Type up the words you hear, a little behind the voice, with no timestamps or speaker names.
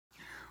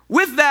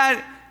With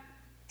that,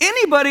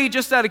 anybody,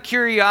 just out of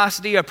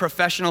curiosity, a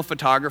professional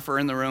photographer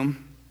in the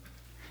room?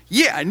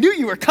 Yeah, I knew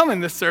you were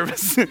coming this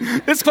service.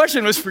 This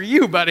question was for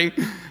you, buddy.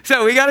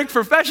 So we got a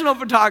professional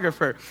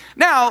photographer.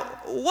 Now,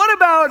 what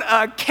about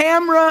a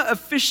camera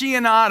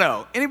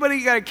aficionado?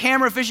 Anybody got a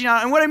camera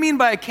aficionado? And what I mean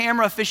by a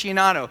camera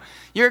aficionado,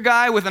 you're a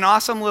guy with an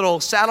awesome little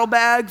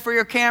saddlebag for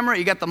your camera.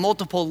 You got the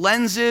multiple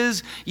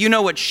lenses. You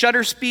know what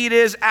shutter speed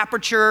is,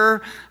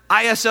 aperture,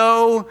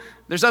 ISO.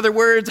 There's other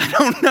words I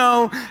don't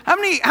know. How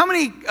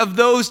many of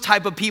those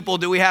type of people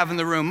do we have in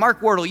the room? Mark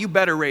Wardle, you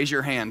better raise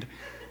your hand.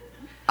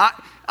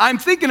 I'm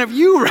thinking of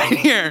you right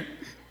here.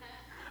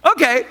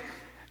 Okay.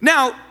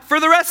 Now,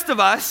 for the rest of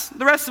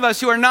us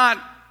who are not,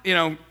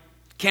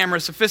 camera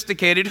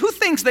sophisticated, who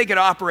thinks they could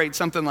operate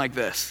something like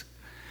this?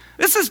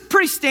 This is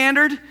pretty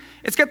standard.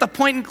 It's got the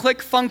point and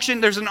click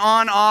function. There's an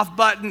on-off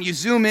button. You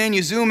zoom in,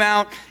 you zoom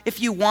out. If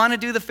you want to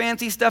do the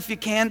fancy stuff, you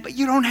can, but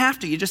you don't have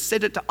to. You just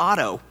set it to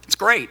auto. It's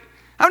great.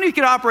 How many of you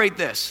could operate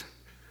this?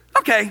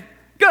 Okay,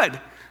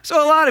 good.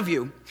 So a lot of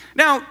you.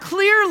 Now,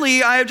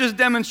 clearly, I have just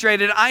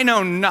demonstrated I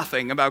know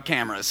nothing about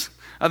cameras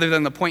other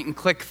than the point and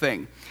click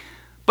thing.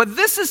 But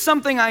this is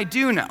something I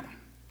do know.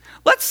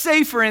 Let's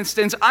say, for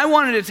instance, I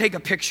wanted to take a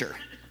picture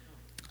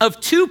of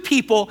two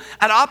people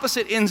at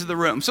opposite ends of the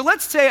room. So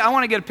let's say I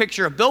want to get a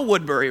picture of Bill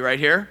Woodbury right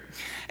here,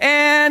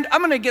 and I'm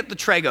going to get the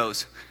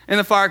Tregos in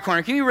the far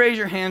corner. Can you raise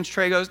your hands,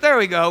 Tregos? There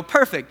we go.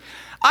 Perfect.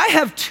 I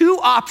have two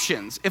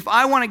options if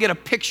I want to get a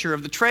picture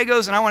of the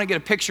Tregos and I want to get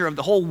a picture of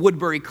the whole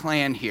Woodbury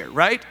clan here,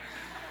 right?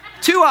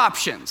 Two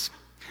options.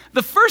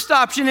 The first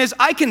option is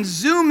I can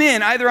zoom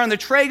in either on the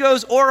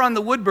Tregos or on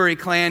the Woodbury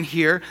clan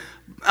here,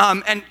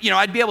 and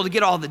I'd be able to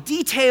get all the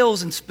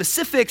details and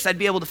specifics. I'd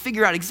be able to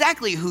figure out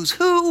exactly who's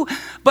who.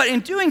 But in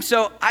doing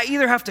so, I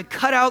either have to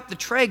cut out the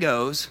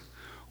Tregos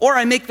or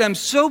I make them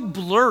so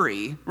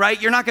blurry,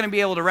 right, you're not going to be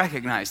able to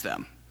recognize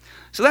them.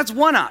 So that's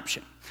one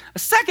option. A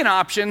second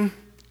option,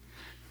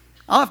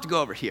 I'll have to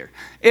go over here,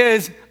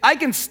 is I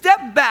can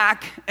step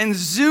back and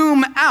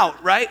zoom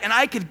out, right? And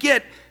I'd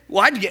get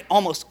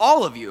almost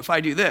all of you if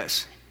I do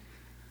this.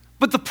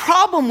 But the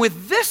problem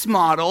with this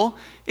model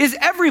is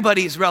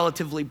everybody's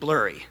relatively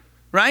blurry,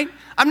 right?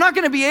 I'm not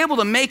going to be able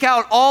to make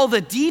out all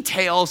the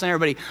details and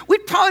everybody.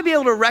 We'd probably be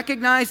able to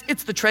recognize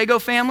it's the Trego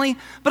family,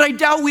 but I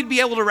doubt we'd be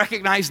able to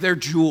recognize their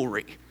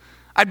jewelry.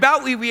 I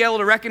doubt we'd be able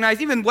to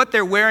recognize even what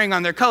they're wearing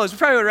on their colors. We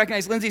probably would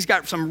recognize Lindsay's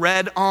got some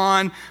red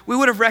on. We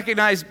would have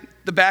recognized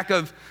the back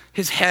of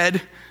his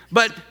head.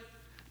 But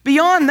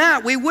beyond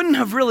that, we wouldn't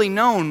have really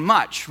known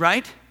much,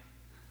 right?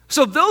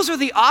 So those are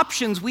the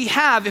options we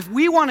have if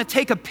we want to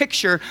take a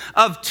picture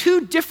of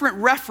two different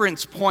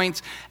reference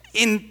points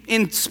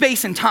in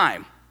space and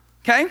time,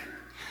 okay?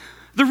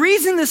 The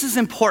reason this is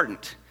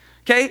important,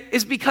 okay,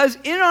 is because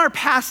in our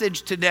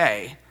passage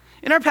today,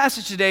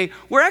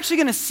 we're actually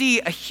going to see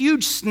a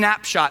huge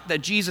snapshot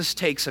that Jesus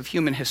takes of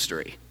human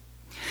history.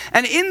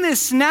 And in this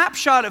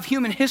snapshot of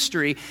human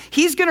history,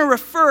 he's going to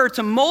refer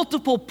to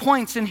multiple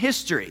points in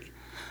history.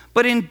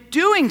 But in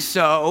doing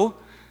so,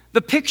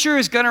 the picture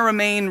is going to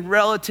remain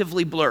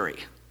relatively blurry.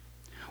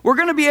 We're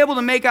going to be able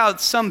to make out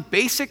some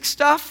basic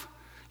stuff,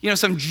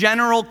 some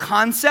general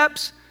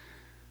concepts,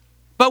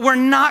 but we're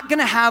not going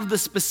to have the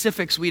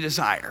specifics we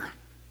desire.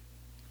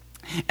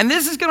 And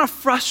this is going to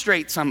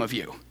frustrate some of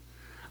you.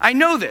 I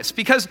know this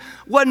because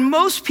when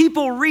most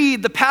people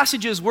read the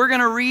passages we're going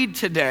to read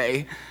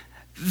today,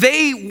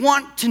 they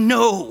want to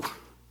know.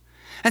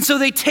 And so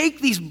they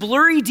take these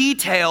blurry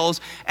details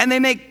and they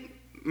make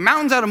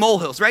mountains out of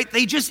molehills, right?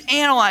 They just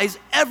analyze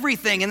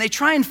everything and they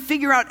try and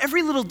figure out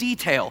every little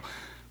detail.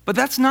 But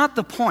that's not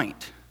the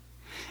point.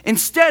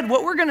 Instead,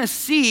 what we're going to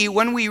see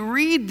when we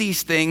read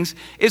these things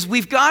is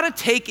we've got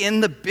to take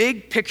in the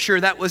big picture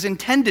that was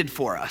intended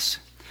for us.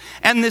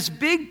 And this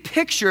big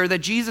picture that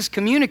Jesus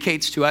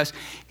communicates to us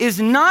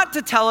is not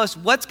to tell us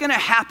what's going to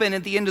happen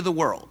at the end of the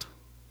world,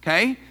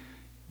 okay?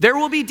 There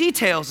will be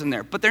details in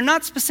there, but they're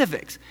not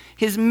specifics.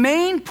 His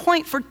main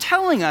point for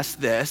telling us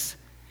this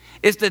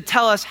is to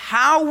tell us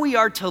how we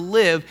are to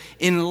live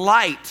in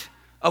light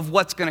of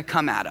what's going to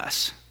come at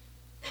us.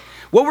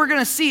 What we're going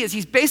to see is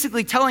he's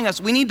basically telling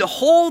us we need to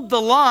hold the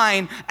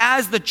line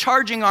as the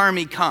charging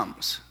army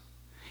comes.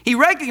 He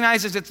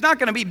recognizes it's not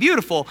going to be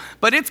beautiful,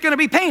 but it's going to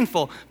be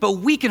painful, but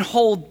we can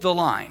hold the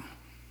line.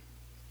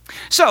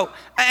 So,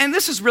 and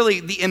this is really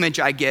the image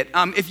I get.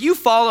 If you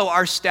follow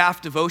our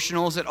staff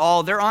devotionals at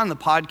all, they're on the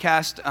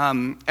podcast.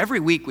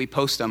 Every week we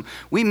post them.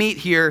 We meet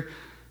here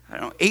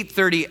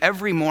 8:30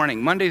 every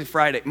morning, Monday to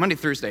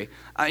Thursday.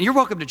 You're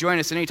welcome to join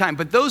us anytime,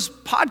 but those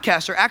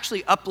podcasts are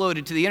actually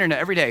uploaded to the internet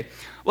every day.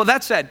 Well,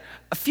 that said,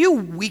 a few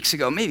weeks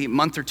ago, maybe a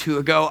month or two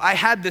ago, I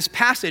had this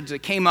passage that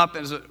came up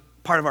as a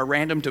part of our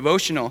random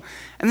devotional,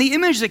 and the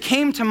image that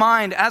came to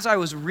mind as I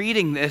was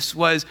reading this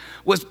was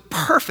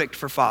perfect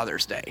for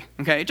Father's Day,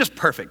 okay? Just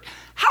perfect.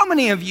 How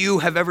many of you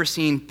have ever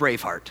seen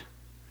Braveheart?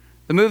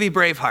 The movie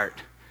Braveheart,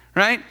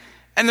 right?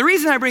 And the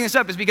reason I bring this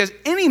up is because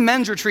any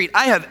men's retreat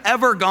I have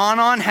ever gone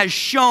on has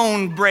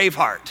shown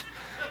Braveheart.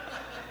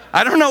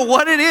 I don't know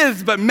what it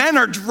is, but men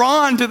are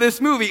drawn to this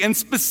movie, and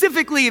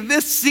specifically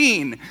this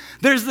scene.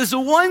 There's this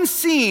one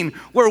scene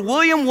where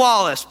William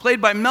Wallace, played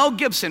by Mel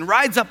Gibson,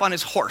 rides up on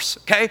his horse,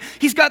 okay?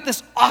 He's got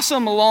this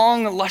awesome,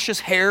 long, luscious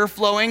hair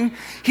flowing.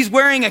 He's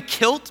wearing a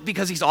kilt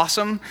because he's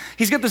awesome.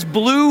 He's got this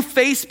blue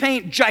face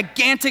paint,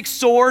 gigantic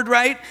sword,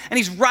 right? And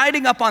he's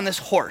riding up on this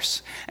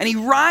horse. And he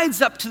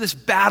rides up to this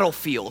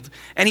battlefield,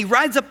 and he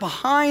rides up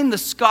behind the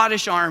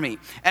Scottish army.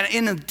 And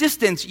in the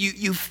distance,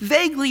 you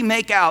vaguely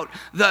make out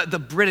the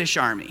British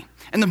army.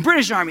 And the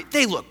British army,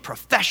 they look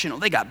professional.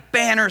 They got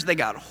banners, they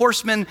got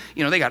horsemen,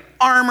 they got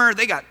armor,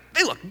 they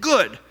look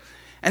good.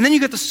 And then you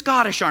get the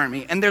Scottish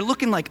army, and they're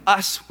looking like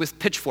us with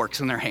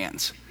pitchforks in their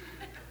hands.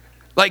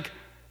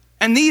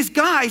 And these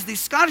guys, these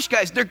Scottish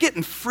guys, they're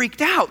getting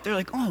freaked out. They're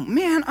like, oh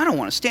man, I don't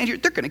want to stand here.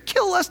 They're going to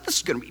kill us. This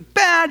is going to be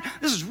bad.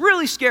 This is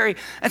really scary.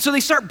 And so they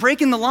start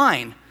breaking the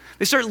line.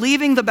 They start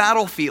leaving the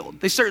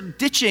battlefield. They start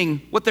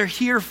ditching what they're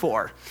here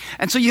for.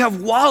 And so you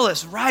have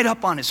Wallace ride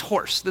up on his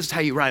horse. This is how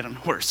you ride on a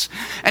horse.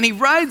 And he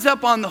rides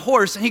up on the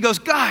horse and he goes,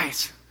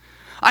 guys,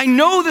 I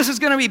know this is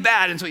going to be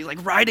bad. And so he's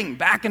riding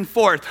back and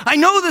forth. I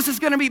know this is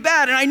going to be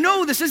bad. And I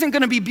know this isn't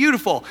going to be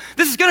beautiful.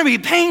 This is going to be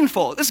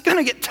painful. This is going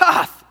to get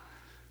tough.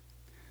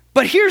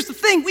 But here's the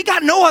thing. We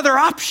got no other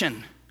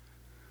option.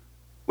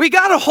 We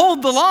got to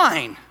hold the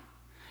line.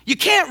 You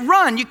can't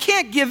run. You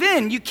can't give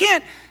in. You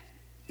can't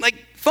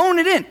phone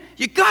it in.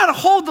 You got to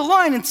hold the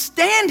line and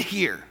stand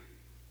here.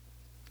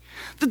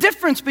 The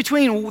difference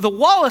between the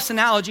Wallace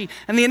analogy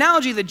and the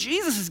analogy that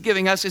Jesus is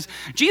giving us is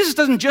Jesus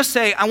doesn't just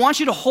say, I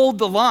want you to hold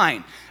the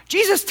line.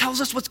 Jesus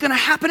tells us what's going to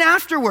happen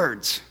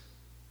afterwards.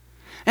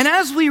 And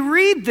as we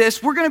read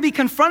this, we're going to be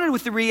confronted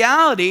with the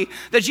reality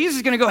that Jesus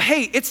is going to go,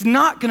 hey, it's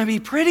not going to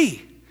be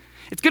pretty.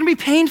 It's going to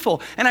be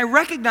painful. And I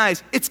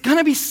recognize it's going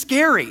to be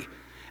scary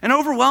and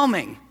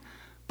overwhelming.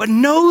 But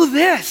know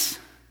this.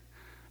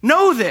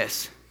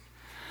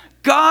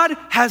 God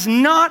has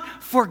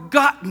not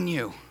forgotten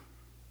you.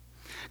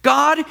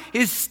 God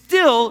is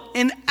still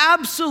in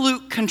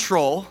absolute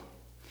control.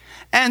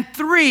 And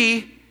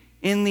 3,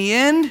 in the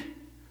end,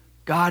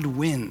 God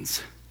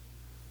wins.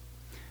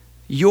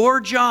 Your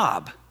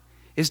job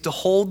is to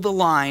hold the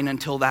line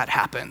until that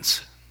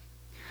happens.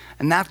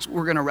 And that's what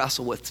we're going to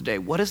wrestle with today.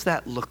 What does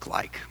that look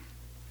like?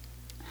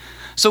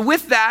 So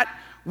with that,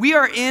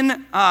 we're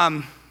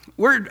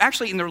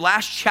actually in the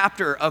last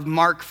chapter of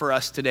Mark for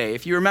us today.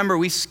 If you remember,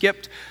 we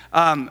skipped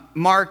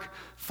Mark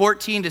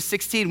 14 to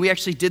 16. We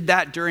actually did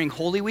that during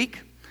Holy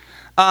Week.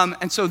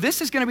 And so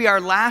this is going to be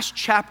our last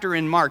chapter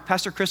in Mark.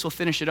 Pastor Chris will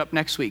finish it up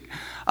next week.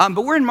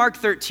 But we're in Mark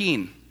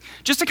 13.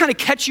 Just to kind of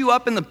catch you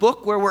up in the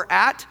book where we're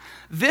at,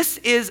 this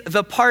is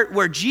the part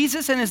where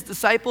Jesus and his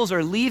disciples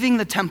are leaving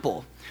the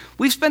temple.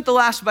 We've spent the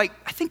last, 5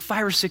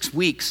 or 6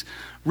 weeks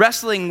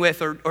wrestling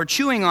with or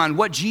chewing on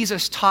what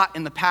Jesus taught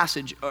in the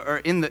passage or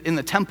in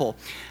the temple.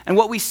 And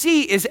what we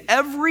see is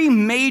every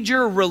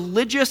major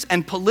religious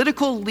and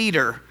political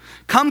leader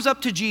comes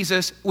up to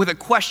Jesus with a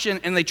question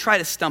and they try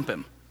to stump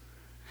him.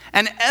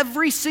 And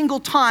every single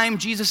time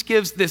Jesus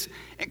gives this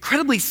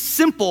incredibly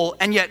simple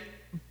and yet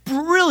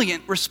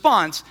brilliant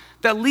response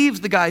that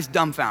leaves the guys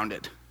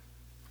dumbfounded.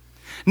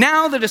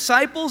 Now the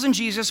disciples and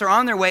Jesus are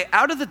on their way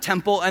out of the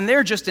temple and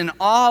they're just in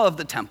awe of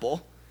the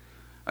temple.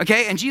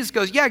 Okay, and Jesus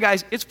goes, yeah,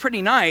 guys, it's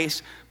pretty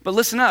nice, but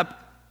listen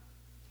up,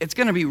 it's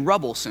going to be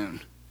rubble soon.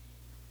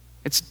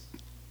 It's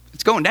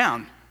going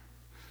down.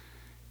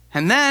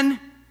 And then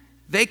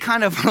they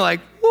kind of are like,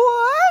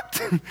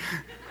 what?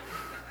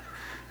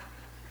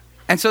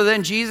 And so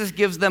then Jesus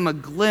gives them a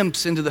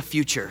glimpse into the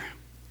future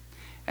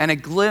and a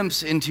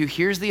glimpse into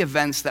here's the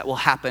events that will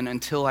happen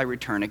until I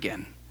return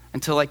again,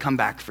 until I come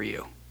back for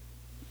you.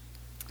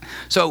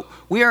 So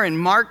we are in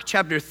Mark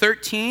chapter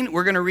 13.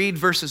 We're going to read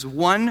verses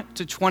 1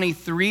 to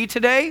 23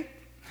 today.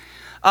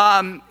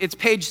 It's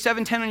page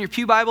 710 on your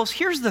pew Bibles.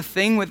 Here's the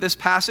thing with this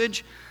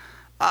passage.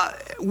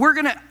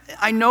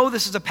 I know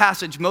this is a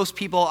passage most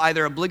people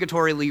either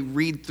obligatorily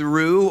read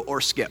through or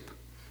skip.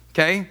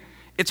 Okay?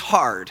 It's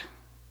hard.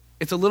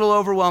 It's a little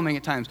overwhelming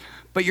at times.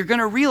 But you're going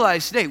to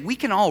realize today, we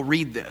can all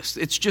read this.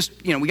 It's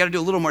just, we got to do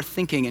a little more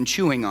thinking and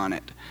chewing on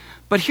it.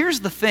 But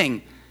here's the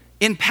thing.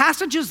 In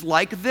passages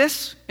like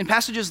this, in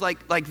passages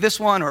like this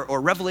one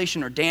or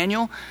Revelation or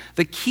Daniel,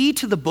 the key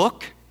to the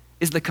book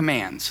is the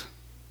commands.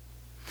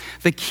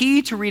 The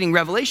key to reading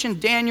Revelation,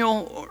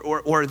 Daniel,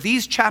 or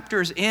these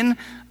chapters in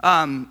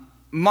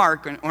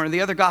Mark or the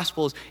other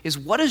Gospels is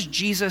what does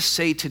Jesus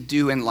say to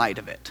do in light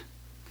of it?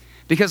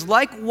 Because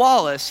like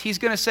Wallace, he's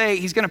going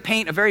to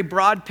paint a very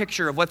broad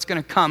picture of what's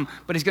going to come,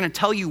 but he's going to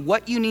tell you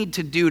what you need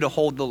to do to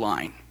hold the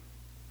line.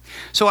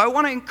 So I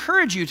want to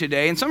encourage you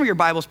today, and some of your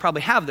Bibles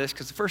probably have this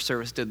because the first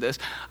service did this.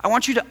 I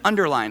want you to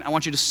underline, I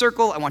want you to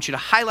circle, I want you to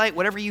highlight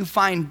whatever you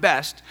find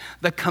best,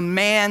 the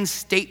command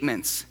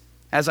statements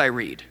as I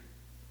read.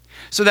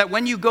 So that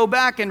when you go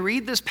back and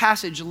read this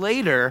passage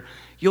later,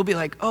 you'll be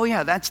like, oh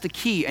yeah, that's the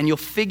key, and you'll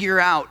figure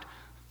out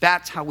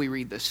That's how we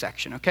read this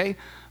section, okay?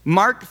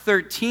 Mark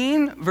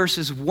 13,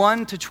 verses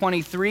 1 to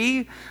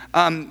 23.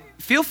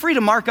 Feel free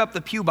to mark up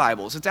the pew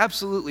Bibles. It's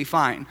absolutely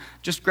fine.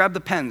 Just grab the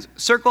pens.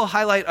 Circle,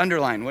 highlight,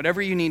 underline,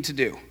 whatever you need to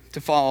do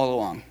to follow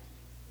along.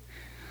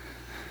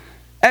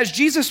 As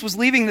Jesus was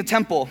leaving the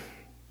temple,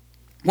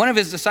 one of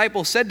his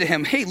disciples said to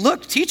him, "Hey,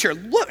 look, teacher,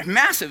 look,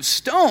 massive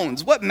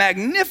stones. What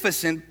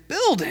magnificent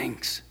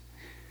buildings.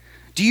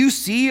 Do you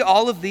see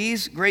all of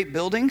these great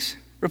buildings?"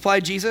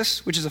 replied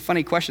Jesus, which is a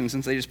funny question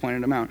since they just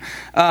pointed them out.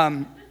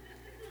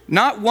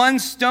 "Not one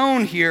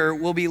stone here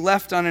will be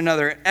left on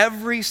another.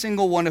 Every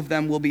single one of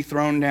them will be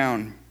thrown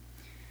down."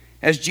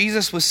 As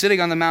Jesus was sitting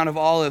on the Mount of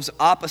Olives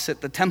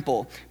opposite the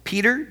temple,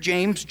 Peter,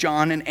 James,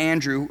 John, and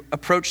Andrew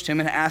approached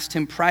him and asked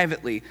him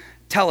privately,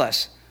 "Tell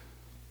us,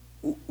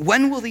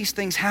 when will these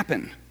things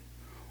happen?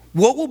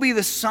 What will be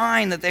the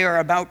sign that they are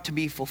about to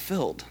be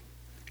fulfilled?"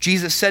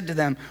 Jesus said to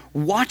them,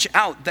 "Watch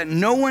out that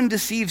no one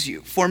deceives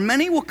you, for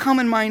many will come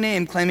in my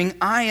name claiming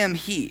I am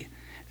he,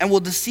 and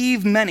will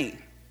deceive many.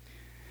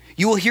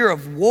 You will hear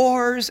of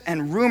wars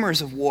and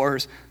rumors of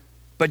wars,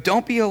 but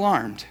don't be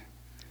alarmed.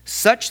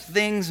 Such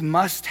things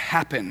must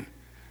happen,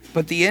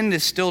 but the end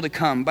is still to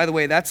come." By the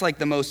way, that's like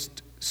the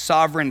most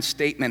sovereign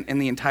statement in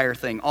the entire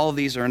thing. All of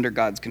these are under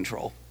God's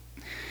control.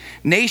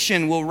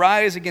 "Nation will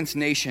rise against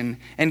nation,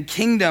 and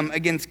kingdom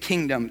against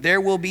kingdom.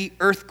 There will be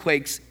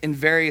earthquakes in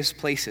various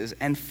places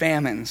and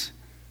famines.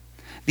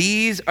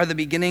 These are the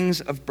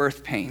beginnings of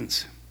birth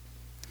pains.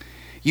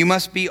 You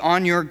must be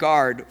on your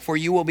guard, for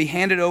you will be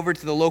handed over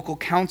to the local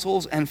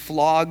councils and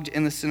flogged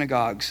in the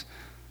synagogues.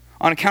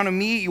 On account of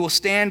me, you will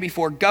stand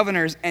before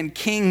governors and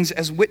kings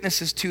as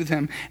witnesses to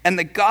them, and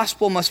the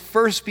gospel must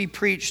first be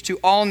preached to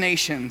all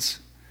nations.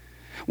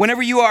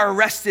 Whenever you are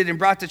arrested and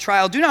brought to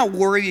trial, do not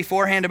worry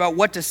beforehand about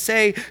what to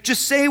say.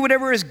 Just say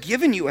whatever is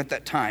given you at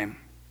that time.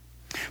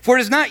 For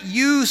it is not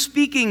you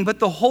speaking, but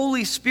the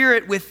Holy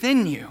Spirit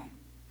within you."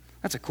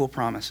 That's a cool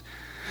promise.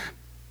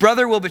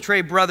 "Brother will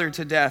betray brother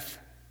to death,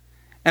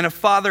 and a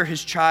father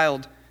his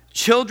child.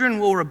 Children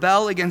will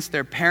rebel against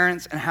their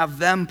parents and have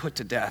them put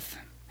to death."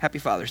 Happy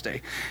Father's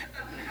Day.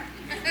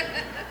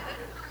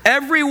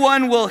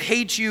 "Everyone will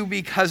hate you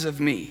because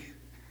of me,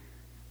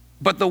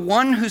 but the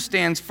one who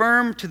stands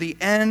firm to the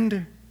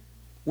end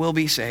will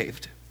be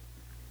saved.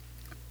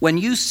 When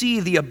you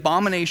see the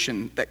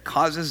abomination that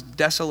causes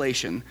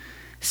desolation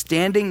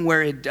standing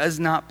where it does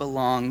not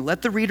belong,"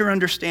 let the reader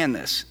understand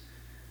this.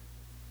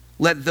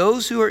 "Let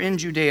those who are in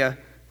Judea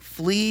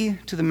flee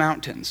to the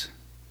mountains.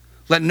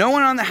 Let no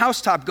one on the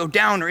housetop go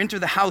down or enter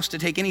the house to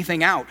take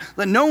anything out.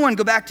 Let no one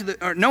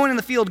no one in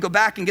the field go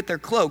back and get their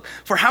cloak.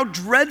 For how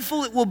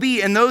dreadful it will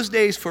be in those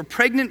days for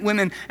pregnant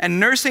women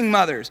and nursing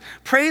mothers.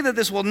 Pray that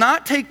this will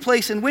not take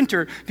place in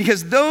winter,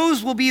 because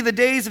those will be the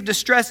days of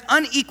distress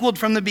unequaled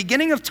from the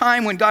beginning of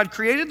time when God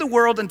created the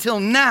world until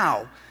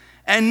now,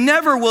 and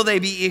never will they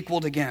be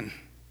equaled again.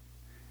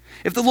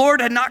 If the Lord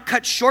had not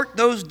cut short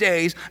those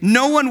days,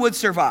 no one would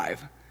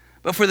survive.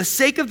 But for the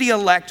sake of the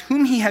elect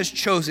whom he has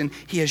chosen,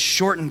 he has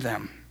shortened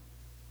them.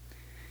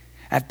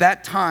 At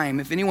that time,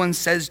 if anyone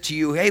says to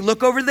you, 'Hey,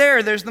 look over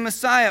there, there's the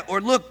Messiah,' or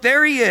 'Look,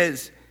 there he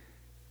is,'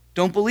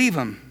 don't believe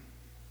him.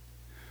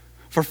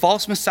 For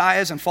false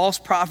messiahs and false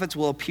prophets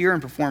will appear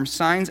and perform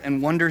signs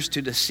and wonders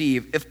to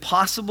deceive, if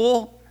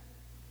possible,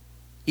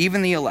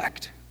 even the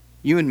elect,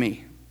 you and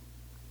me.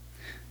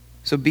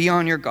 So be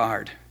on your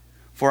guard,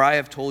 for I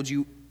have told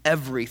you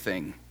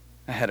everything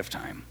ahead of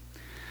time."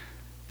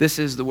 This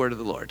is the word of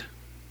the Lord.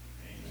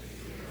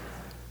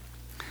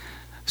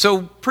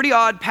 So, pretty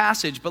odd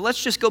passage, but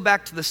let's just go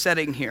back to the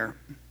setting here.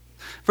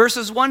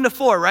 Verses 1 to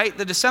 4, right?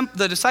 The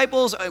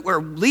disciples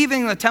were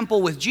leaving the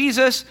temple with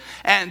Jesus,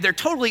 and they're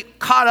totally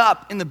caught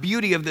up in the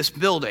beauty of this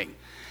building.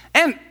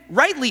 And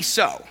rightly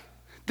so.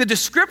 The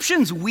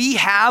descriptions we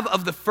have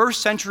of the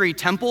first century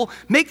temple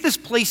make this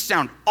place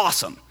sound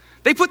awesome.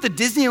 They put the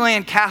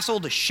Disneyland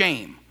castle to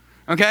shame,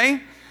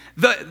 okay?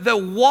 The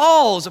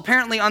walls,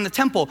 apparently, on the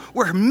temple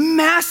were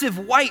massive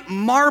white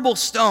marble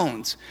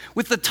stones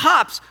with the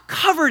tops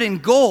covered in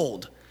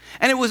gold.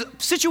 And it was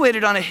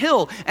situated on a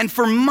hill, and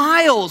for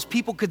miles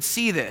people could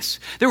see this.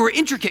 There were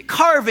intricate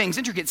carvings,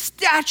 intricate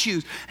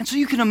statues, and so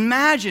you can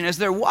imagine as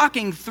they're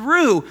walking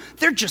through,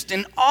 they're just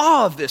in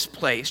awe of this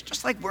place,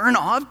 just like we're in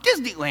awe of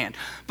Disneyland.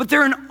 But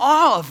they're in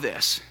awe of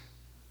this.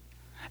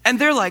 And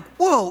they're like,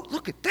 "Whoa,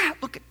 look at that,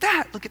 look at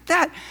that, look at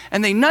that."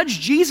 And they nudge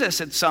Jesus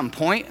at some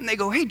point, and they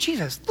go, "Hey,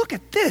 Jesus, look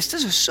at this.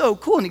 This is so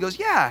cool." And he goes,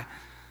 "Yeah,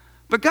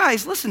 but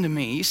guys, listen to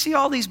me. You see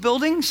all these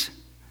buildings?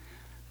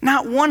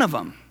 Not one of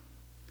them,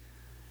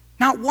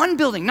 not one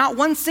building, not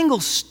one single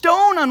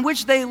stone on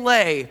which they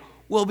lay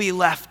will be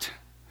left.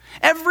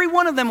 Every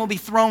one of them will be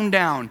thrown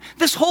down.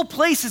 This whole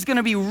place is going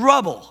to be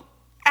rubble,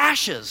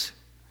 ashes."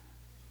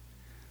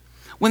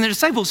 When the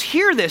disciples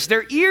hear this,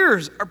 their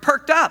ears are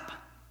perked up.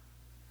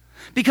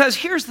 Because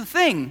here's the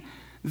thing,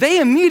 they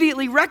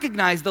immediately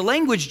recognize the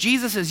language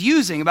Jesus is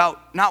using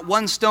about not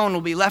one stone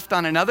will be left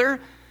on another.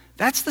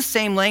 That's the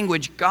same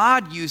language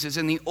God uses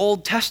in the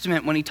Old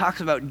Testament when he talks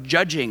about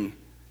judging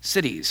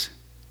cities.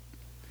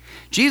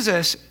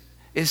 Jesus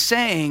is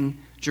saying,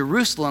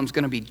 Jerusalem's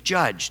going to be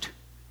judged.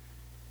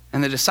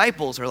 And the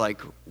disciples are like,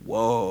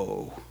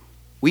 whoa,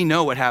 we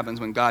know what happens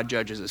when God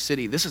judges a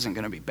city. This isn't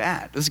going to be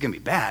bad. This is going to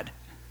be bad.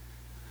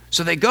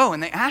 So they go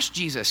and they ask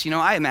Jesus,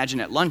 I imagine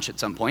at lunch at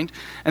some point,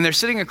 and they're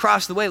sitting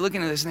across the way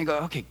looking at this and they go,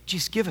 okay,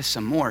 Jesus, give us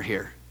some more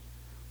here.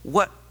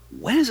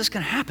 When is this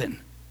going to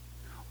happen?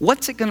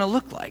 What's it going to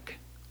look like?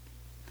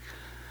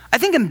 I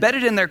think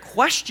embedded in their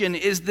question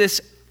is this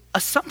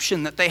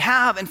assumption that they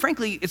have, and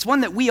frankly, it's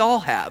one that we all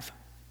have.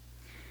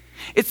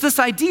 It's this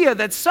idea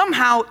that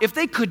somehow if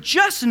they could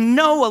just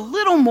know a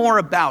little more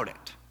about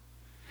it,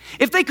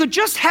 if they could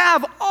just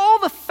have all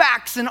the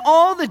facts and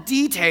all the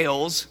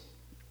details,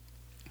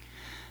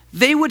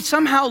 they would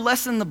somehow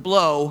lessen the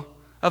blow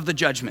of the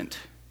judgment.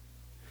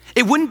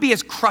 It wouldn't be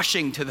as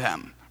crushing to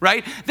them,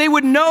 right? They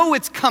would know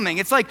it's coming.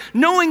 It's like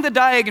knowing the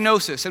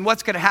diagnosis and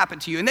what's going to happen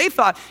to you. And they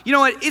thought,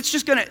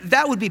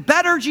 that would be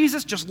better,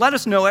 Jesus, just let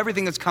us know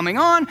everything that's coming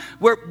on.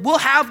 We'll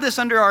have this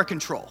under our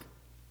control.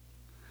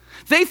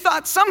 They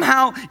thought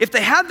somehow if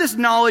they had this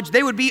knowledge,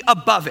 they would be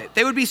above it.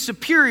 They would be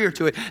superior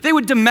to it. They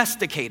would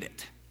domesticate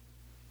it.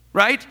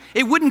 Right?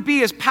 It wouldn't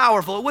be as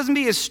powerful. It wouldn't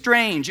be as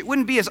strange. It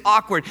wouldn't be as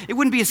awkward. It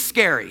wouldn't be as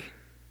scary.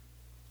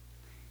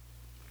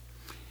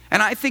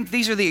 And I think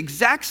these are the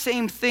exact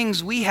same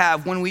things we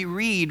have when we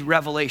read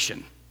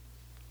Revelation,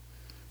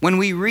 when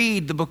we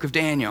read the book of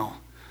Daniel,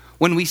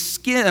 when we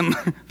skim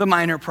the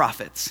minor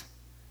prophets.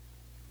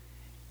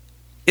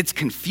 It's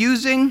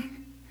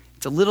confusing.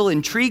 It's a little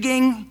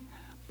intriguing.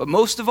 But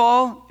most of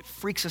all, it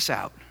freaks us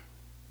out.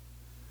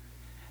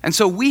 And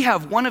so we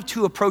have one of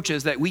two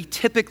approaches that we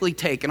typically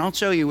take, and I'll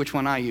show you which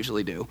one I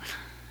usually do.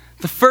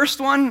 The first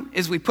one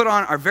is we put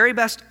on our very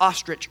best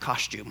ostrich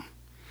costume,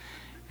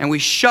 and we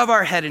shove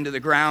our head into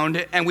the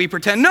ground, and we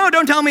pretend, no,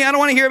 don't tell me, I don't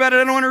want to hear about it,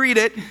 I don't want to read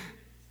it,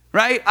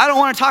 right? I don't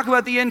want to talk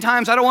about the end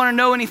times, I don't want to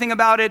know anything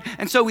about it,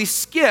 and so we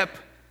skip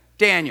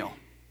Daniel.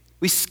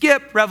 We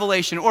skip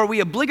Revelation, or we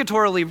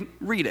obligatorily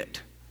read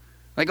it.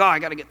 Like, I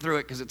got to get through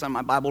it because it's on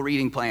my Bible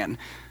reading plan.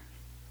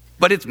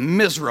 But it's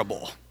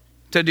miserable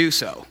to do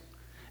so.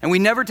 And we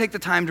never take the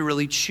time to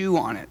really chew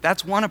on it.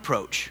 That's one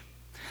approach.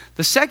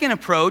 The second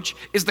approach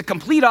is the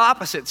complete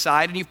opposite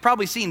side, and you've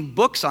probably seen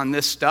books on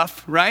this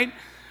stuff, right?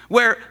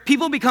 Where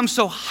people become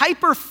so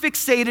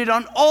hyper-fixated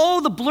on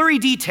all the blurry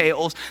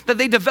details that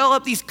they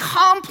develop these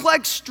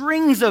complex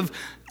strings of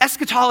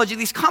eschatology,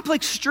 these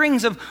complex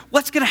strings of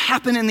what's going to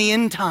happen in the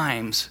end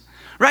times,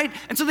 right?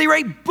 And so they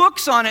write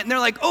books on it, and they're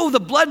like, the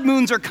blood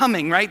moons are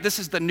coming, right? This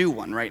is the new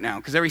one right now,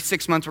 because every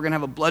 6 months we're going to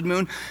have a blood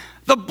moon.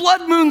 The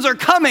blood moons are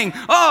coming.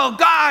 Oh,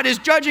 God is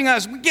judging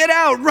us. Get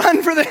out,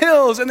 run for the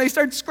hills. And they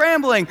start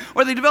scrambling.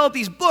 Or they develop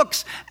these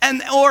books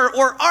or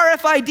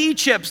RFID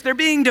chips. They're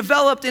being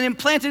developed and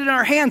implanted in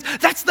our hands.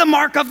 That's the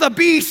mark of the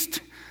beast.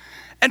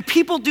 And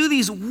people do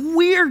these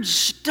weird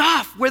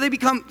stuff where they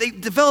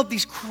develop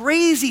these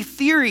crazy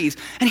theories.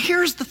 And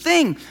here's the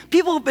thing.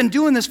 People have been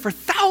doing this for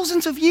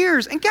thousands of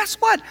years. And guess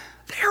what?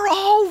 They're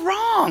all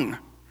wrong.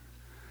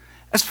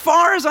 As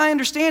far as I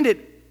understand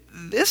it,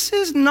 this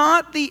is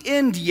not the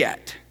end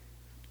yet.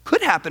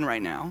 Could happen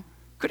right now.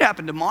 Could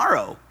happen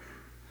tomorrow.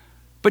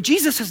 But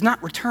Jesus has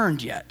not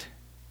returned yet.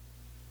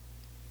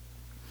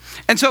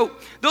 And so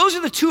those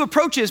are the two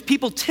approaches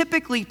people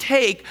typically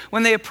take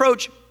when they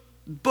approach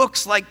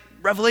books like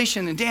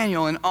Revelation and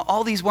Daniel and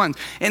all these ones.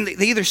 And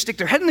they either stick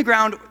their head in the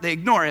ground, they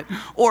ignore it,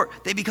 or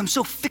they become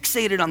so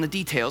fixated on the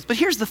details. But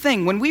here's the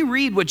thing. When we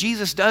read what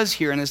Jesus does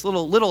here in this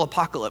little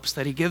apocalypse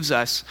that he gives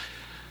us,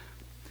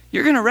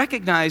 you're going to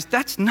recognize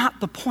that's not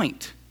the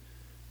point.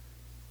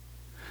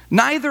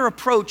 Neither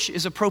approach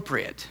is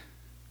appropriate.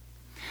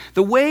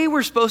 The way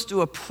we're supposed to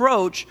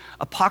approach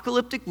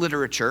apocalyptic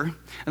literature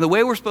and the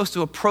way we're supposed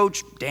to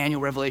approach Daniel,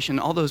 Revelation,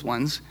 all those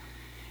ones,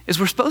 is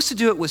we're supposed to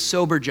do it with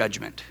sober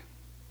judgment.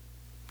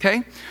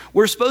 Okay?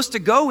 We're supposed to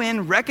go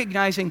in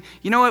recognizing,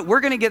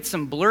 we're going to get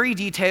some blurry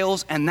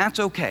details, and that's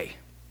okay.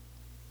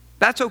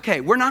 That's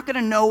okay. We're not going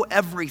to know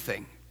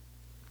everything.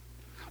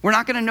 We're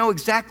not going to know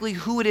exactly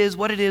who it is,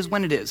 what it is,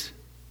 when it is.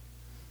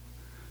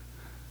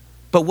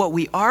 But what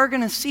we are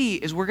going to see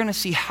is we're going to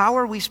see how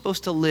are we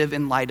supposed to live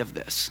in light of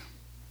this.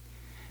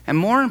 And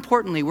more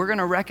importantly, we're going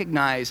to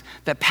recognize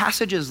that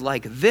passages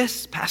like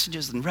this,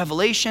 passages in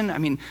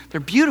Revelation, they're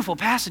beautiful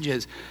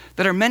passages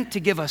that are meant to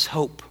give us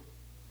hope,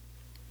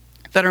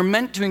 that are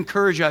meant to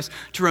encourage us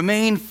to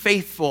remain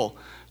faithful,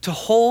 to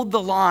hold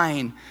the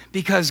line,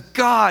 because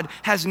God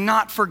has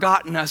not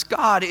forgotten us.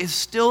 God is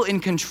still in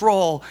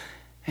control,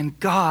 and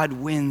God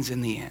wins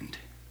in the end.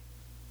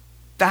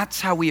 That's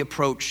how we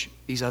approach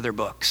these other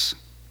books.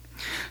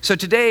 So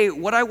today,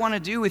 what I want to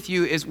do with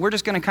you is we're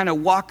just going to kind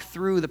of walk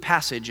through the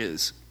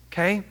passages,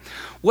 okay?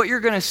 What you're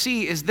going to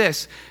see is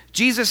this.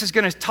 Jesus is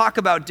going to talk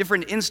about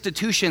different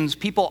institutions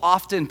people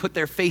often put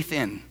their faith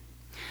in.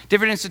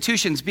 Different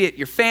institutions, be it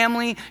your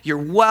family, your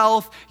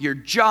wealth, your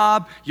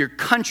job, your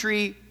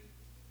country,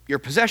 your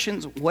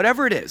possessions,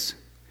 whatever it is.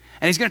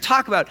 And he's going to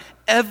talk about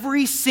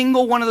every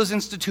single one of those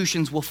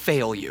institutions will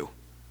fail you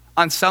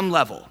on some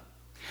level.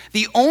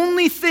 The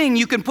only thing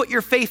you can put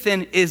your faith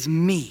in is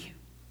me.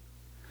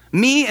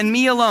 Me and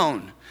me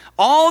alone.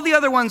 All the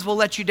other ones will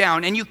let you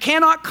down, and you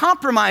cannot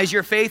compromise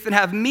your faith and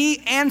have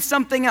me and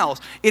something else.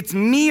 It's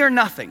me or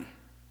nothing.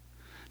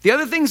 The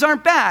other things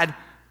aren't bad,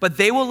 but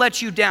they will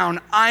let you down.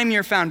 I'm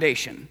your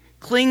foundation.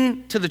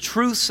 Cling to the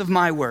truths of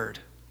my word.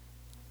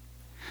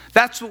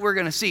 That's what we're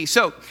going to see.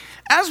 So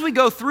as we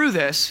go through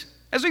this,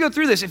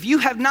 if you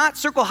have not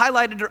circle,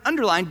 highlighted, or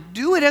underlined,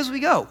 do it as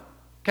we go,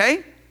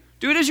 okay?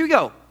 Do it as you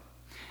go.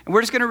 And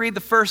we're just going to read the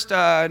first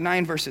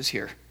 9 verses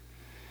here.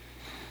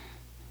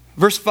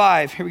 Verse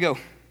 5, here we go.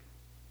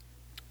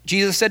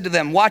 Jesus said to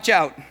them, watch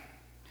out.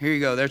 Here you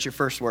go, there's your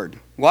first word.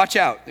 Watch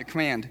out, the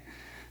command.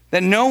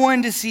 That no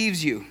one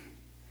deceives you.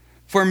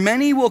 For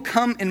many will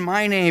come in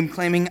my name,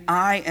 claiming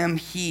I am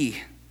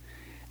he,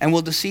 and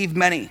will deceive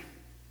many.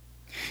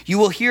 You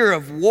will hear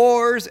of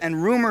wars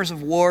and rumors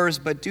of wars,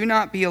 but do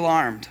not be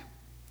alarmed.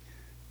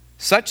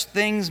 Such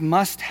things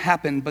must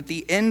happen, but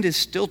the end is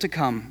still to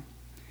come.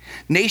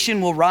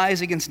 Nation will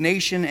rise against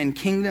nation and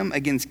kingdom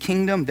against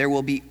kingdom. There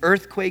will be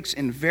earthquakes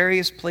in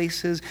various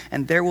places,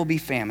 and there will be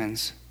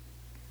famines.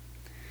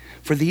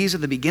 For these are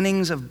the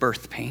beginnings of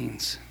birth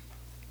pains.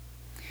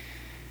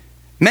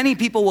 Many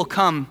people will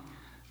come.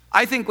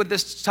 I think what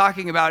this is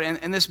talking about,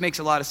 and this makes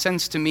a lot of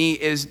sense to me,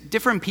 is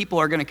different people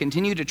are going to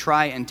continue to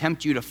try and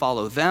tempt you to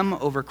follow them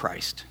over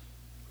Christ.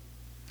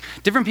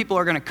 Different people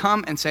are going to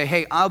come and say,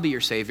 hey, I'll be your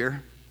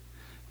savior.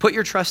 Put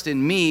your trust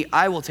in me.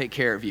 I will take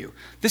care of you.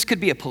 This could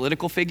be a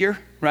political figure,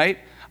 right?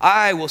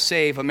 I will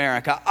save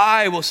America.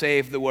 I will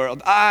save the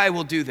world. I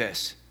will do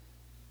this.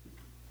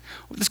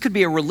 This could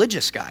be a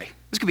religious guy.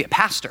 This could be a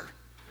pastor.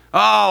 Oh,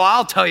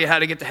 I'll tell you how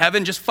to get to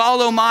heaven. Just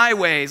follow my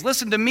ways.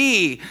 Listen to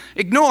me.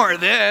 Ignore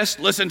this.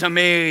 Listen to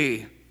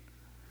me.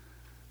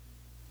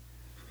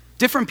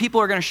 Different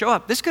people are going to show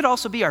up. This could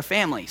also be our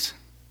families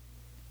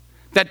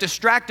that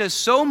distract us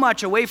so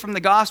much away from the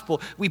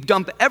gospel. We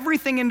dump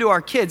everything into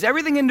our kids,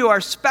 everything into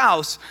our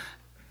spouse,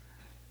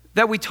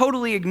 that we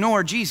totally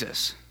ignore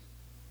Jesus.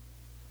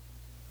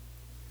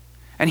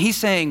 And he's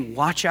saying,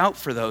 watch out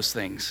for those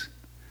things.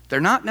 They're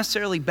not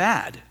necessarily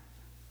bad.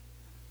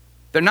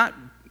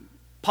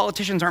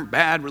 Politicians aren't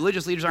bad,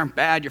 religious leaders aren't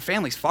bad, your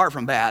family's far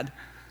from bad.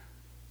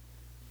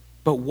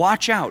 But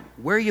watch out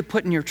where you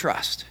put in your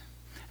trust.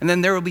 And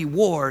then there will be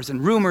wars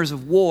and rumors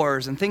of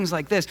wars and things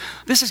like this.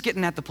 This is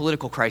getting at the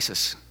political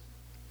crisis.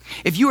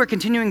 If you are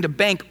continuing to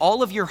bank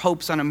all of your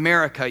hopes on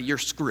America, you're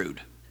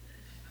screwed.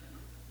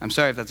 I'm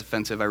sorry if that's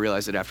offensive, I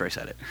realized it after I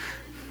said it.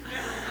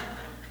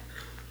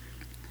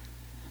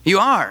 You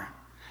are.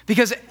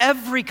 Because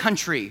every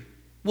country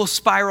will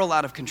spiral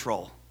out of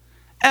control.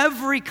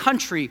 Every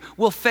country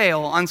will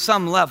fail on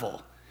some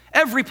level.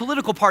 Every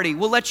political party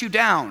will let you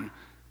down.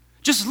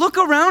 Just look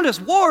around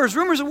us. Wars,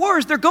 rumors of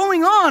wars, they're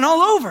going on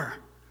all over.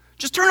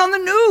 Just turn on the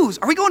news.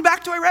 Are we going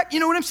back to Iraq? You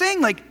know what I'm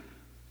saying?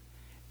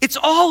 It's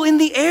all in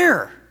the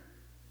air.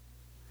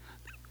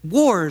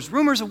 Wars,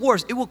 rumors of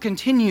wars, it will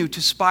continue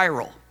to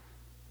spiral.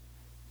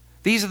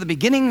 These are the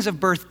beginnings of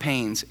birth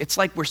pains. It's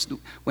like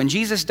when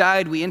Jesus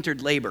died, we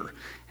entered labor.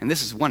 And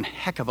this is one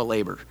heck of a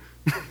labor.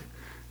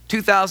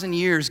 2,000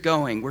 years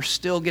going, we're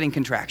still getting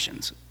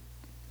contractions.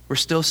 We're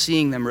still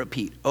seeing them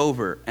repeat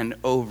over and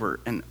over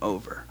and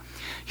over.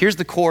 Here's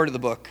the core to the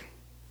book,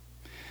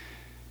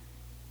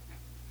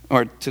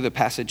 or to the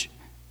passage.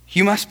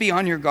 You must be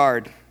on your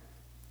guard.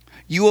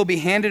 You will be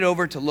handed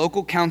over to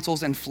local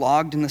councils and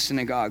flogged in the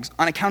synagogues.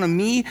 On account of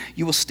me,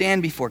 you will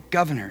stand before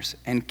governors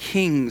and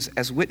kings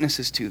as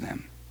witnesses to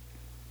them.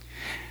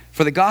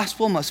 For the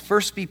gospel must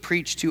first be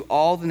preached to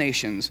all the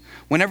nations.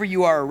 Whenever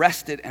you are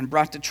arrested and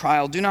brought to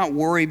trial, do not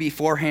worry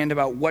beforehand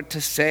about what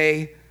to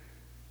say.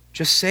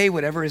 Just say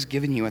whatever is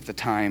given you at the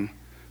time,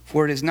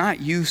 for it is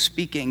not you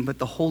speaking, but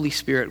the Holy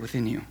Spirit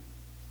within you.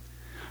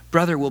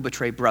 Brother will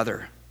betray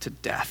brother to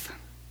death,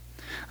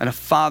 and a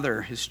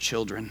father his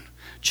children.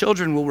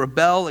 Children will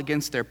rebel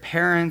against their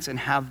parents and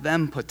have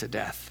them put to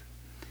death.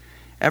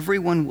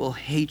 Everyone will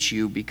hate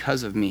you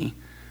because of me,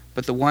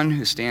 but the one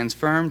who stands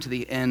firm to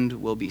the end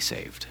will be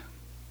saved.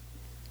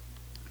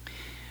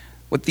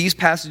 What these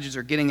passages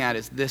are getting at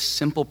is this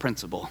simple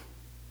principle.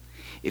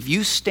 If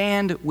you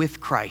stand with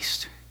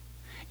Christ,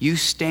 you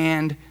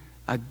stand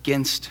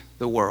against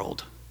the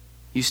world.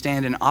 You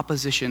stand in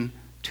opposition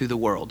to the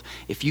world.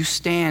 If you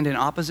stand in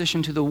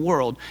opposition to the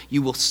world,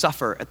 you will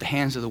suffer at the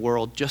hands of the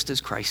world just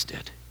as Christ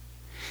did.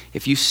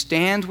 If you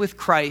stand with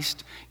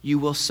Christ, you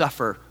will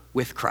suffer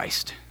with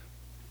Christ.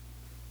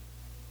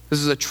 This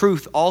is a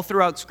truth all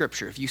throughout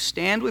Scripture. If you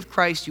stand with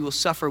Christ, you will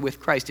suffer with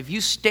Christ. If you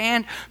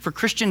stand for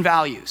Christian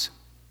values,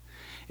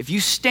 if you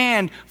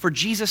stand for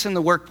Jesus in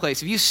the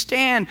workplace, if you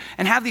stand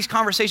and have these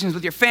conversations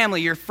with your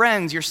family, your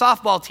friends, your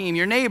softball team,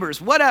 your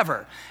neighbors,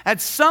 whatever, at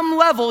some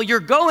level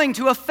you're going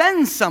to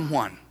offend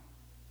someone.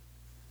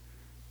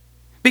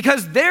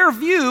 Because their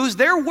views,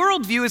 their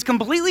worldview is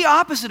completely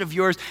opposite of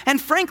yours. And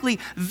frankly,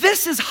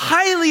 this is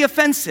highly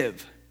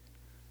offensive.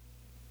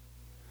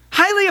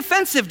 Highly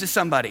offensive to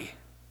somebody.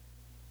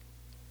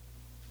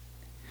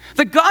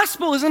 The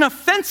gospel is an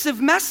offensive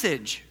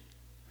message.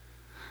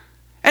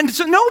 And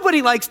so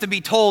nobody likes to be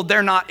told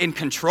they're not in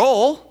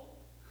control.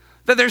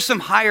 that there's some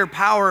higher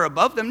power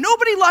above them.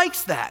 Nobody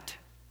likes that.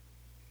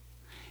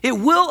 It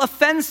will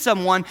offend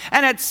someone,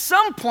 and at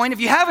some point, if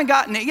you haven't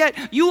gotten it yet,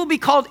 you will be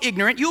called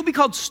ignorant, you will be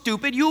called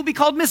stupid, you will be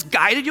called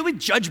misguided, you'll be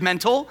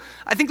judgmental.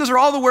 I think those are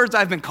all the words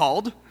I've been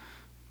called.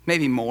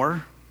 Maybe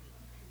more.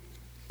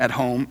 At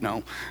home,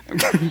 no.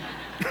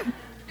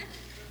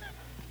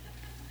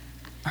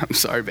 I'm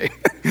sorry, babe.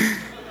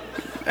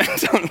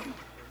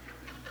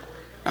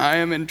 I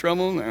am in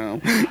trouble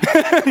now.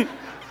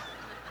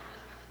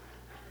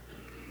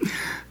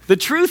 The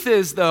truth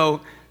is,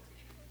 though,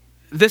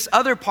 this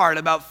other part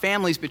about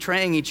families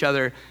betraying each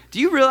other, do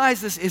you realize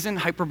this isn't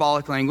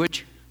hyperbolic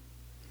language?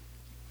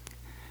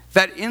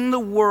 That in the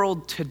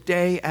world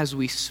today as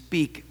we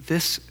speak,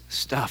 this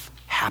stuff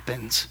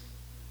happens.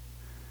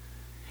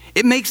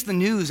 It makes the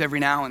news every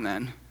now and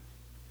then.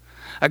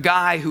 A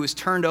guy who was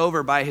turned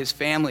over by his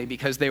family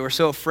because they were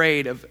so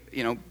afraid of,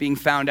 being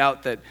found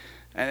out that,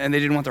 and they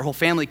didn't want their whole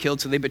family killed,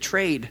 so they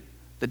betrayed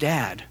the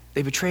dad.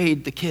 They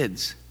betrayed the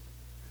kids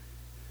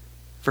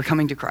for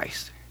coming to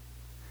Christ.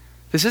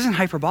 This isn't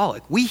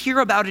hyperbolic. We hear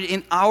about it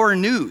in our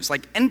news,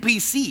 like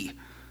NPC.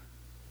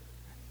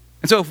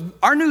 And so if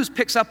our news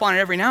picks up on it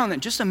every now and then,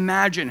 just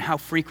imagine how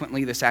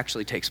frequently this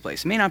actually takes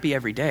place. It may not be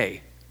every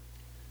day,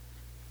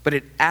 but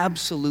it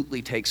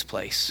absolutely takes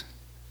place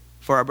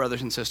for our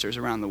brothers and sisters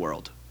around the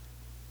world.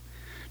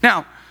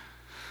 Now,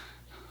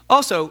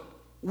 also,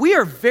 we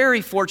are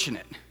very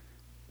fortunate.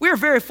 We are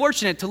very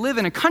fortunate to live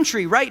in a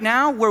country right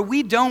now where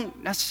we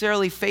don't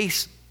necessarily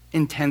face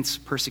intense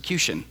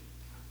persecution.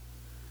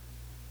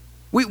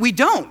 We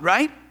don't,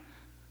 right?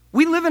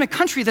 We live in a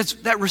country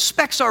that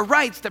respects our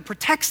rights, that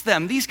protects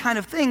them, these kind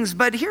of things.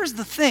 But here's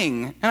the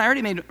thing, and I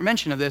already made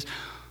mention of this.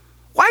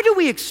 Why do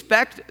we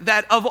expect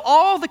that of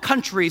all the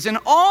countries in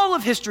all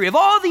of history, of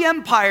all the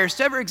empires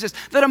to ever exist,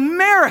 that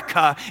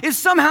America is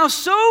somehow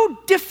so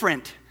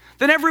different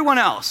than everyone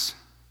else?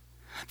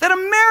 That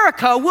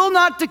America will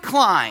not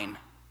decline?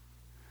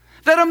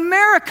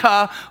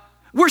 That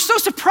we're so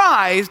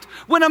surprised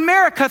when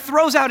America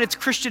throws out its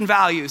Christian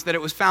values that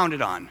it was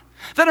founded on?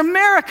 That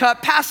America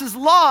passes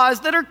laws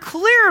that are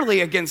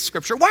clearly against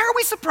Scripture. Why are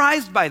we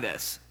surprised by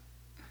this?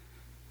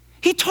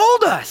 He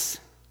told us.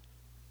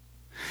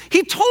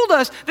 He told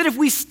us that if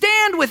we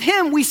stand with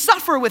him, we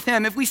suffer with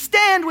him. If we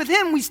stand with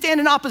him, we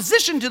stand in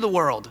opposition to the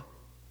world.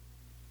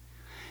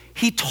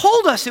 He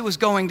told us it was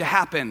going to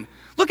happen.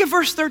 Look at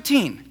verse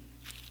 13.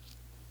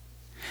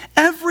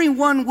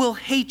 Everyone will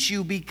hate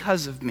you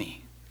because of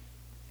me.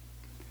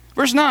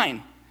 Verse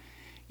 9.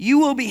 You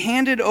will be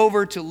handed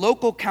over to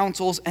local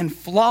councils and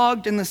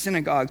flogged in the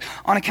synagogues.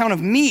 On account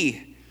of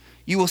me,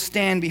 you will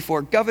stand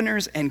before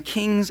governors and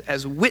kings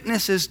as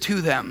witnesses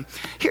to them.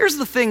 Here's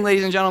the thing,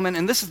 ladies and gentlemen,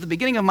 and this is the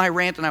beginning of my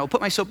rant, and I will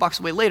put my soapbox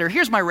away later.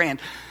 Here's my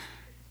rant.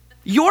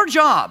 Your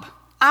job,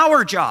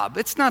 our job,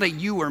 it's not a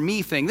you or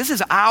me thing. This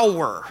is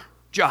our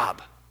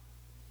job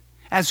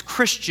as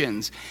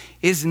Christians,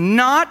 is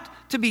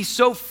not to be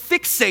so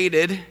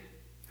fixated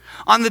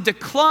on the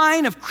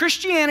decline of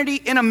Christianity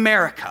in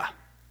America.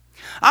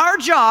 Our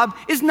job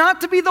is not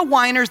to be the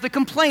whiners, the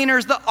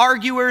complainers, the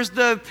arguers,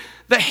 the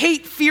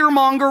hate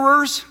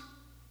fear-mongerers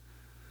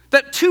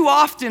that too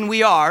often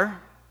we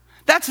are.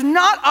 That's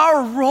not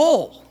our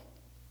role.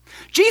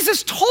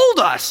 Jesus told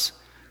us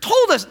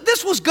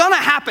this was gonna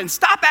happen.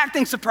 Stop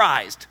acting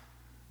surprised.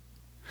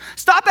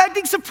 Stop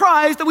acting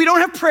surprised that we don't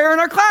have prayer in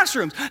our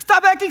classrooms.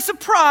 Stop acting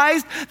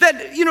surprised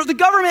that, the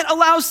government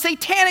allows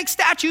satanic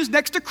statues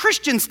next to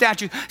Christian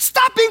statues.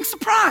 Stop being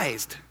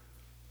surprised.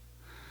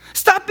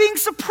 Stop being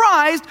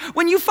surprised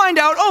when you find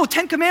out,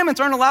 10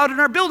 Commandments aren't allowed in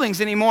our buildings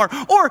anymore,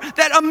 or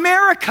that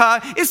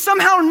America is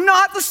somehow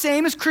not the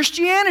same as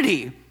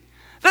Christianity,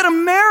 that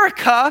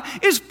America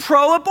is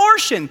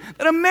pro-abortion,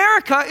 that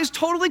America is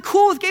totally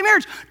cool with gay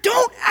marriage.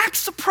 Don't act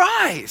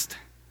surprised.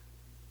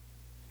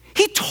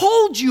 He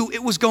told you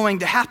it was going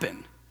to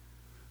happen.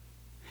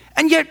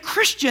 And yet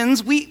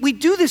Christians, we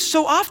do this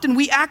so often,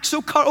 we act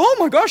so, oh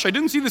my gosh, I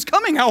didn't see this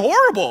coming, how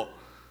horrible.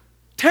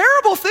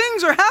 Terrible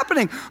things are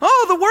happening.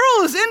 Oh, the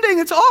world is ending.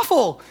 It's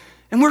awful.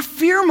 And we're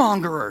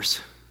fear-mongerers.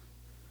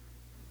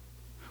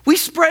 We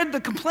spread the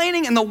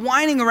complaining and the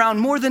whining around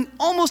more than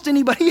almost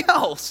anybody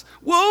else.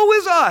 Woe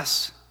is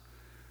us.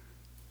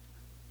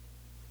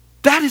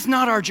 That is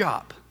not our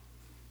job.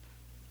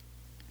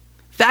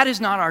 That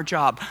is not our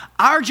job.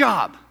 Our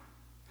job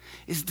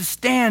is to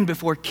stand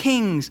before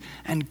kings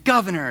and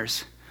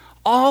governors,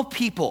 all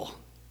people,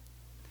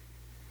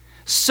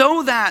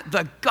 so that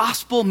the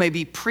gospel may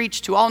be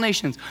preached to all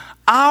nations.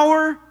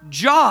 Our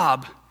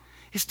job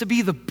is to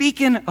be the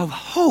beacon of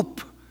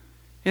hope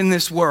in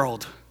this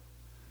world,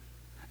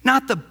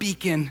 not the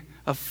beacon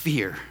of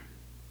fear.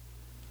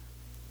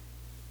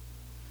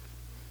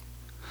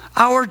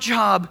 Our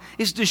job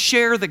is to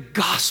share the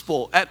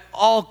gospel at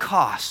all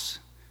costs.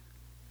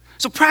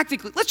 So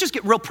practically, let's just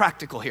get real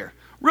practical here.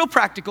 Real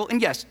practical,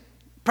 and yes,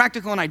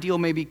 practical and ideal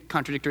may be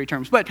contradictory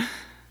terms, but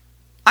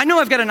I know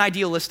I've got an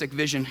idealistic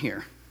vision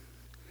here.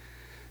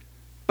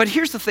 But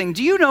here's the thing.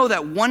 Do you know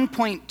that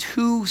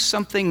 1.2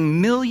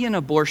 something million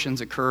abortions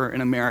occur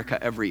in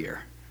America every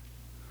year?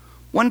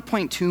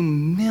 1.2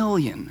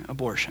 million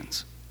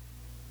abortions.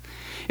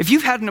 If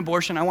you've had an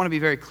abortion, I want to be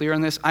very clear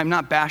on this. I'm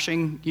not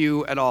bashing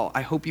you at all.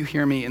 I hope you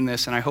hear me in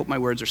this, and I hope my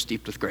words are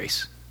steeped with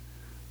grace.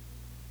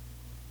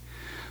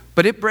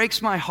 But it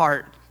breaks my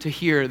heart to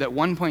hear that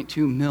 1.2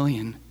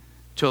 million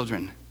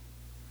children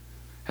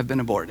have been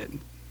aborted.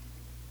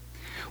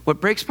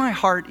 What breaks my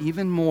heart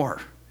even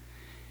more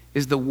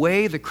is the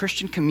way the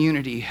Christian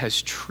community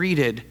has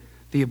treated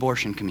the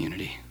abortion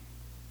community.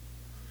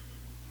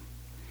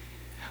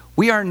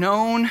 We are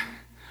known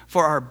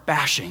for our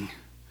bashing.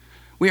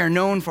 We are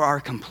known for our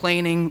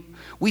complaining.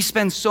 We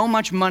spend so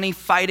much money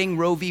fighting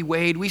Roe v.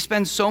 Wade. We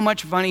spend so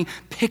much money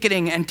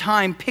picketing and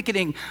time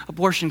picketing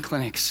abortion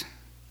clinics.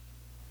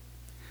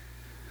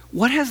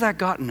 What has that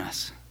gotten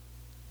us?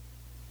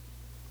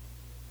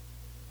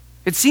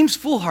 It seems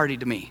foolhardy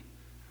to me.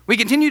 We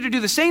continue to do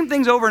the same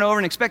things over and over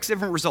and expect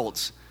different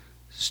results.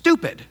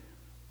 Stupid.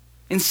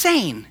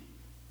 Insane.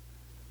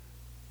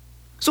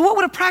 So what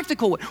would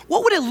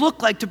what would it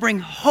look like to bring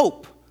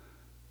hope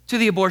to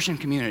the abortion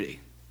community?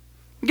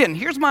 Again,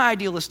 here's my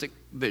idealistic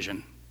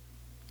vision.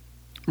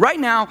 Right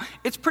now,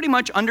 it's pretty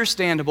much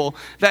understandable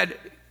that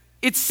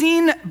it's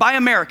seen by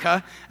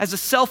America as a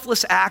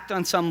selfless act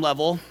on some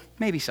level,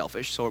 maybe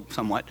selfish, so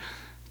somewhat,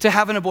 to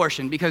have an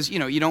abortion because,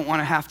 you don't want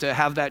to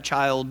have that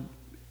child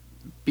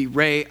be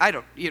raised.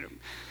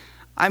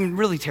 I'm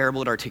really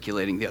terrible at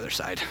articulating the other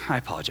side. I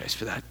apologize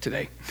for that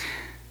today.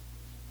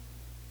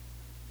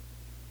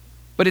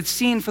 But it's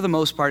seen for the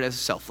most part as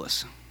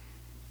selfless.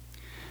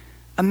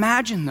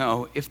 Imagine,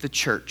 though, if the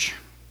church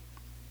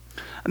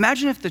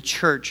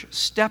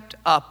stepped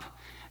up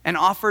and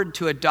offered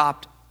to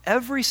adopt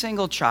every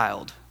single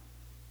child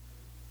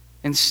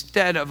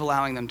instead of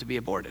allowing them to be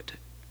aborted.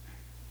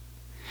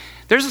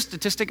 There's a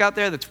statistic out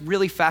there that's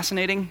really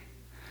fascinating,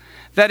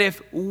 that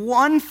if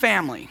one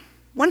family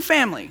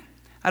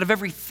out of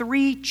every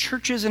 3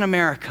 churches in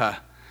America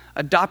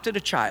adopted a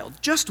child,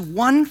 just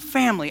one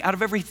family out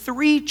of every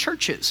 3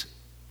 churches,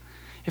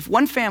 if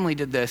one family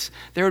did this,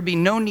 there would be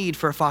no need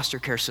for a foster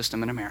care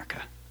system in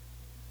America.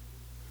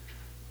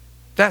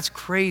 That's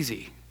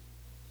crazy.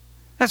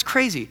 That's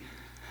crazy.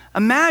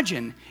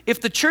 Imagine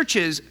if the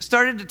churches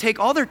started to take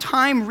all their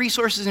time,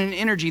 resources, and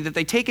energy that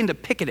they take into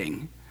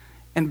picketing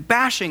and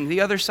bashing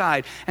the other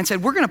side and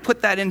said, we're going to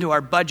put that into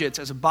our budgets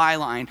as a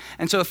byline.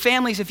 And so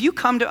if you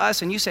come to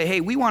us and you say,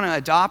 hey, we want to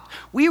adopt,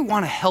 we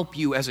want to help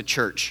you as a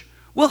church.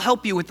 We'll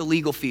help you with the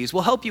legal fees.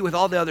 We'll help you with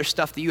all the other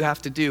stuff that you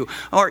have to do.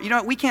 Or, you know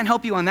what, we can't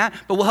help you on that,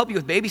 but we'll help you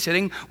with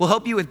babysitting. We'll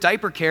help you with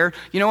diaper care.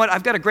 You know what,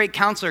 I've got a great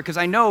counselor because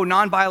I know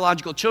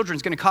non-biological children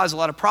is going to cause a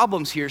lot of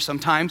problems here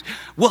sometimes.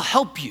 We'll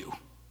help you.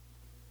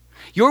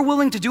 You're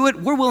willing to do it,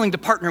 we're willing to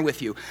partner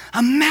with you.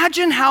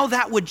 Imagine how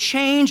that would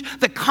change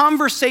the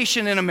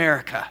conversation in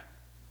America.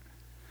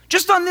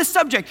 Just on this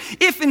subject,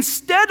 if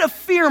instead of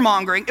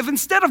fear-mongering, if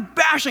instead of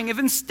bashing, if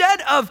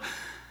instead of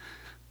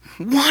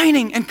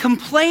whining and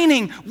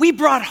complaining, we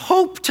brought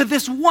hope to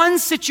this one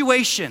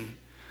situation.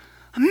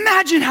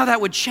 Imagine how that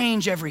would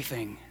change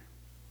everything.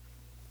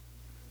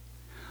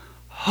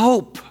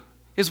 Hope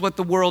is what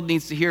the world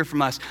needs to hear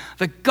from us.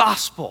 The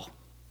gospel,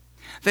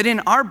 that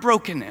in our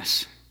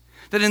brokenness,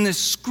 that in this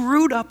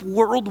screwed up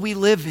world we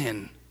live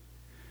in,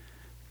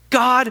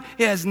 God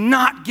has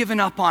not given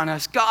up on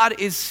us. God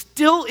is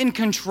still in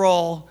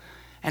control,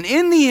 and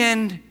in the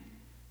end,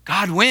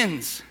 God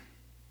wins.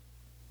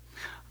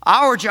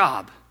 Our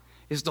job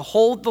is to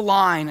hold the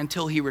line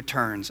until he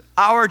returns.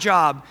 Our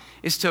job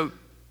is to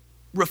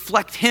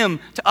reflect him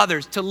to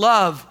others, to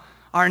love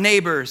our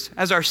neighbors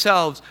as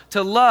ourselves,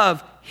 to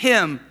love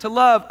him, to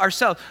love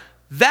ourselves.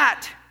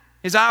 That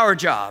is our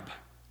job.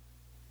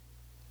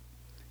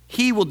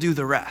 He will do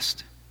the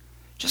rest.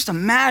 Just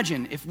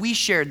imagine if we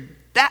shared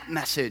that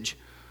message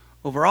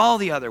over all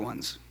the other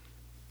ones.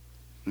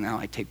 Now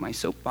I take my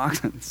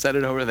soapbox and set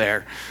it over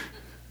there.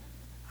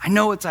 I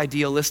know it's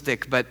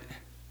idealistic, but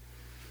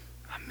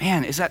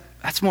man,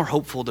 that's more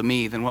hopeful to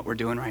me than what we're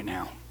doing right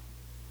now.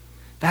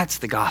 That's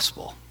the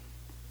gospel.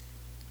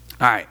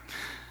 All right.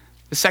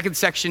 The second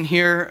section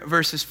here,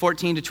 verses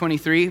 14 to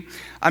 23,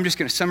 I'm just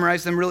going to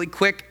summarize them really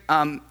quick.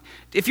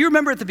 If you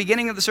remember at the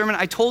beginning of the sermon,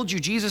 I told you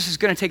Jesus is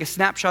going to take a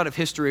snapshot of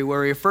history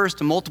where he refers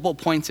to multiple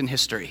points in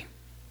history,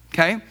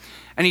 okay?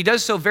 And he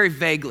does so very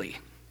vaguely.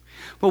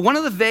 But one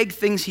of the vague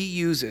things he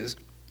uses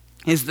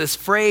is this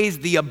phrase,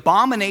 the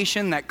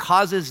abomination that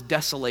causes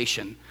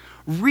desolation.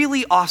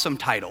 Really awesome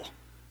title.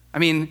 I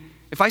mean,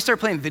 if I start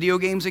playing video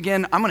games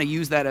again, I'm going to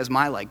use that as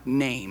my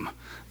name.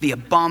 The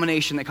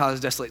abomination that causes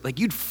desolation.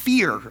 You'd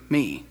fear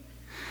me.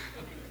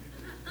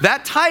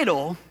 That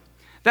title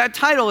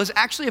is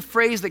actually a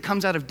phrase that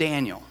comes out of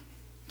Daniel,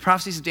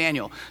 prophecies of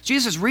Daniel.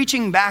 Jesus is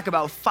reaching back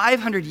about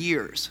 500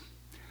 years.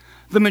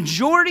 The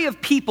majority of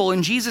people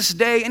in Jesus'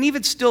 day, and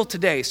even still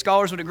today,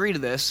 scholars would agree to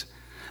this,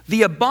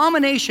 the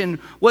abomination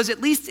was at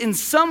least in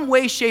some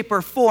way, shape,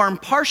 or form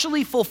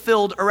partially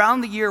fulfilled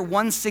around the year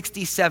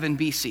 167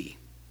 BC.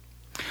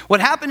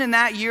 What happened in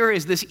that year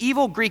is this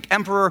evil Greek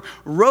emperor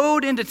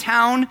rode into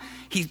town.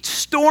 He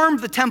stormed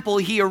the temple.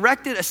 He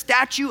erected a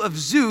statue of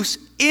Zeus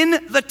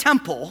in the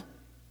temple.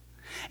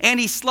 and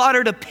he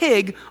slaughtered a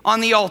pig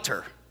on the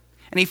altar.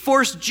 And he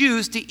forced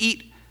Jews to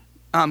eat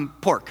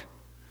pork.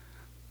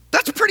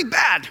 That's pretty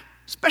bad,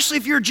 especially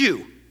if you're a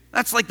Jew.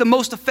 That's like the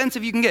most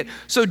offensive you can get.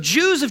 So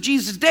Jews of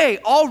Jesus' day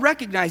all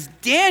recognized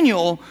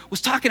Daniel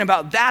was talking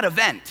about that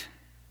event.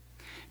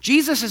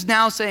 Jesus is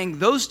now saying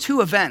those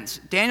two events,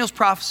 Daniel's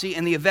prophecy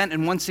and the event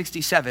in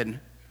 167,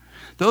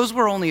 those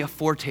were only a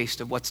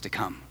foretaste of what's to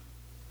come.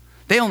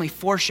 They only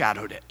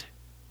foreshadowed it.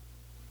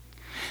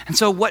 And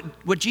so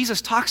what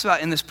Jesus talks about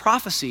in this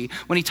prophecy,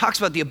 when he talks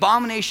about the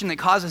abomination that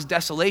causes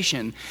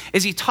desolation,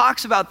 is he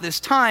talks about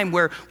this time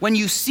where when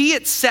you see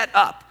it set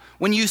up,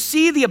 when you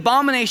see the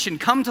abomination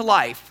come to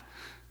life,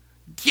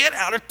 get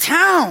out of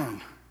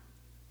town.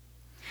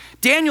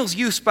 Daniel's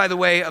use, by the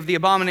way, of the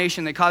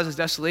abomination that causes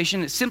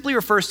desolation, it simply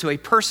refers to a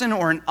person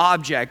or an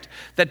object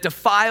that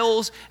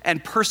defiles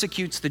and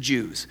persecutes the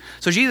Jews.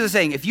 So Jesus is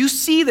saying, if you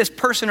see this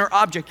person or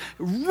object,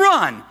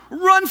 run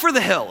for the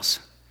hills.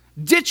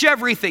 Ditch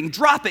everything,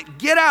 drop it,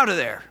 get out of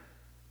there.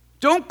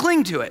 Don't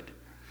cling to it.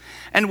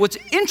 And what's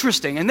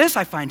interesting, and this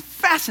I find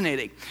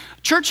fascinating,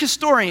 church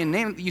historian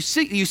named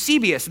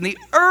Eusebius in the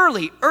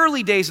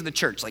early days of the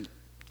church, like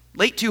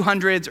late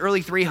 200s,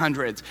 early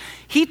 300s,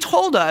 he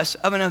told us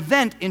of an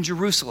event in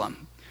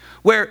Jerusalem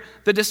where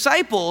the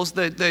disciples,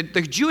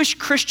 the Jewish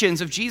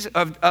Christians of Jesus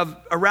of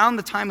around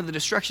the time of the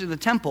destruction of the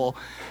temple,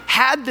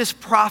 had this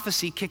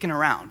prophecy kicking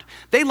around.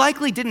 They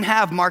likely didn't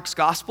have Mark's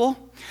gospel,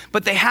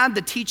 but they had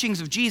the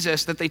teachings of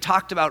Jesus that they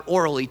talked about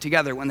orally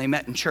together when they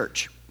met in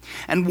church.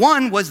 And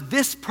one was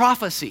this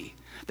prophecy,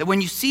 that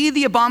when you see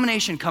the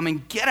abomination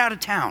coming, get out of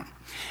town.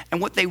 And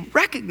what they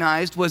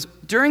recognized was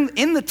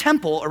in the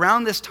temple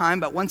around this time,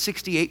 about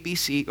 168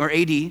 BC or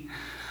AD,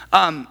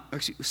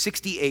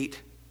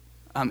 68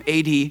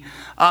 AD,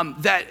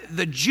 that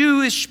the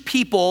Jewish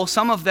people,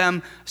 some of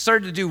them,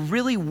 started to do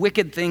really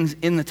wicked things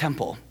in the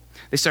temple.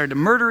 They started to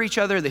murder each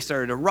other. They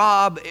started to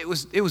rob. It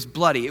was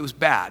bloody. It was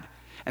bad.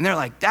 And they're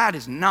like, that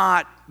is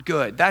not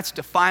good. That's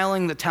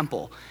defiling the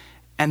temple.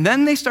 And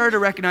then they started to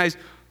recognize,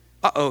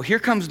 here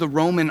comes the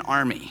Roman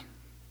army.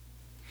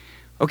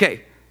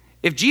 Okay,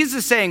 if Jesus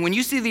is saying, when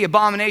you see the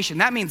abomination,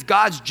 that means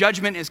God's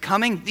judgment is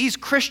coming, these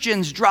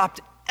Christians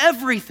dropped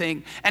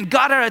everything and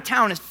got out of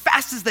town as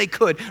fast as they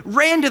could,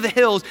 ran to the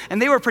hills,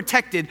 and they were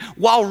protected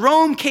while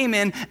Rome came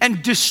in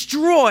and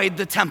destroyed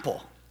the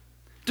temple.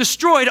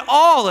 Destroyed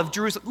all of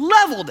Jerusalem,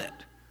 leveled it,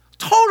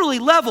 totally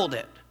leveled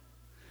it.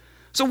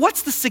 So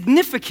what's the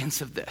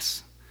significance of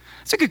this?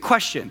 It's a good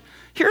question.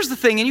 Here's the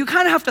thing, and you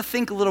kind of have to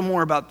think a little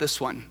more about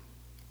this one.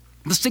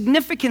 The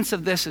significance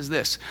of this is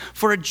this.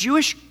 For a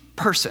Jewish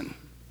person,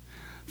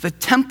 the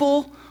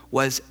temple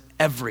was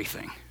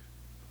everything.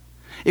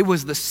 It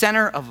was the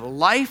center of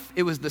life.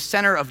 It was the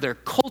center of their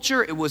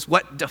culture. It was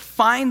what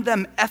defined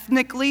them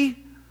ethnically.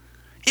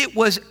 It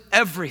was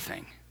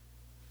everything.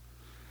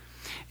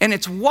 And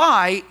it's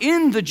why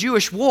in the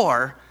Jewish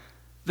war,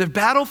 the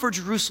battle for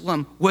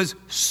Jerusalem was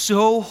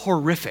so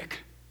horrific.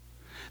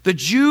 The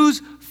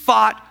Jews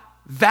fought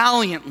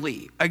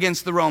valiantly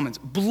against the Romans.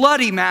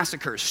 Bloody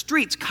massacres,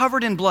 streets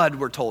covered in blood,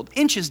 we're told,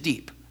 inches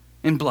deep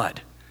in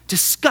blood.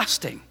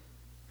 Disgusting.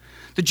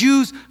 The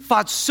Jews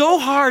fought so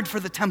hard for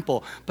the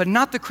temple, but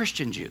not the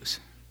Christian Jews.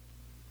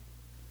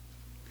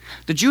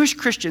 The Jewish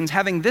Christians,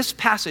 having this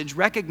passage,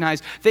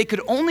 recognized they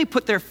could only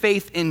put their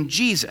faith in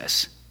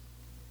Jesus.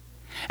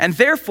 And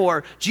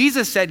therefore,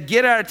 Jesus said,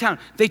 get out of town.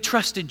 They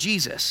trusted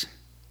Jesus.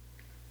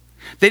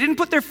 They didn't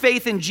put their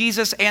faith in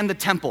Jesus and the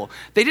temple.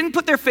 They didn't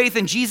put their faith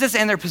in Jesus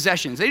and their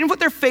possessions. They didn't put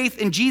their faith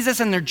in Jesus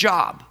and their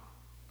job.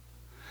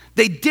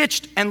 They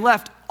ditched and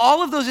left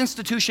all of those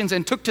institutions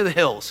and took to the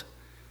hills.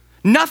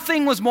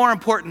 Nothing was more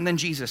important than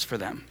Jesus for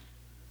them.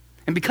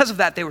 And because of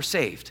that, they were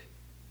saved.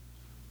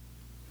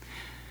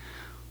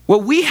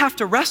 What we have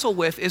to wrestle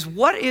with is,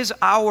 what is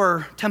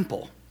our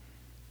temple?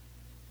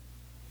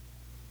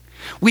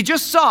 We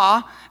just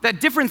saw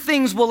that different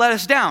things will let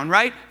us down,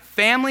 right?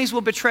 Families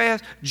will betray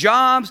us,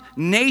 jobs,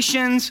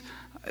 nations,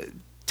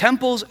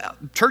 temples,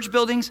 church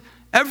buildings,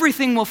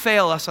 everything will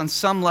fail us on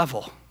some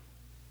level.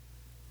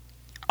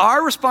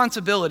 Our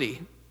responsibility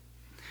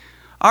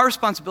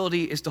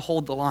is to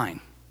hold the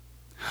line.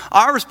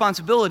 Our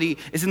responsibility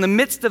is in the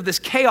midst of this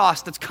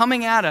chaos that's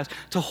coming at us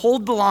to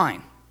hold the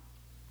line,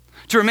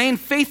 to remain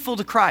faithful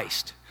to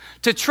Christ,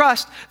 to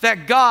trust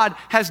that God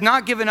has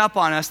not given up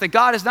on us, that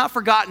God has not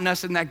forgotten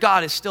us, and that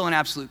God is still in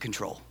absolute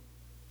control.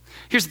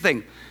 Here's the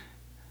thing.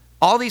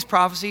 All these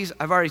prophecies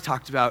I've already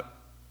talked about,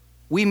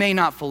 we may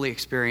not fully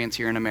experience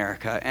here in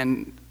America,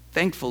 and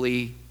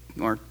thankfully,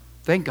 or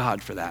thank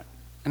God for that.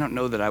 I don't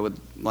know that I would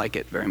like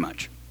it very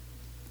much.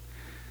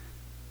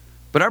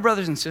 But our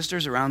brothers and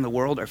sisters around the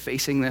world are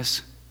facing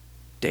this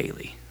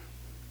daily.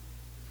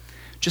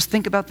 Just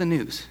think about the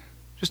news.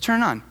 Just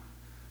turn on.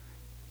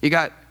 You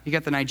got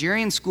the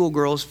Nigerian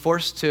schoolgirls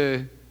forced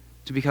to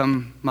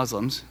become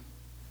Muslims.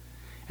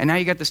 And now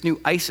you got this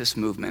new ISIS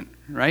movement,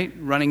 right?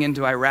 Running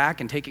into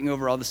Iraq and taking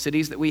over all the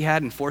cities that we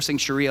had, enforcing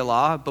Sharia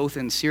law, both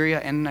in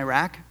Syria and in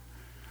Iraq.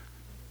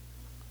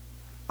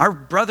 Our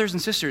brothers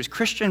and sisters,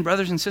 Christian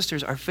brothers and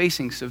sisters, are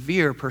facing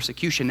severe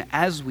persecution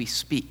as we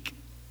speak.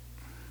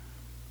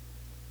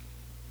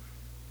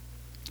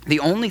 The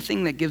only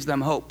thing that gives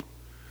them hope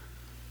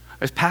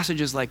is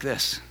passages like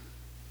this.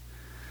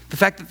 The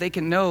fact that they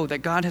can know that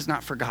God has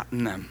not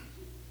forgotten them.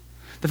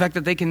 The fact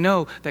that they can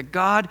know that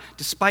God,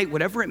 despite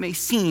whatever it may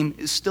seem,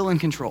 is still in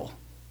control.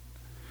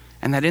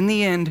 And that in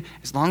the end,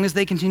 as long as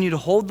they continue to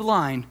hold the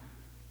line,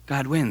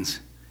 God wins.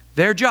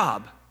 Their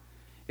job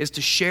is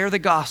to share the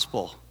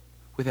gospel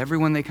with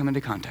everyone they come into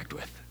contact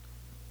with.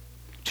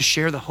 To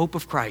share the hope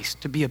of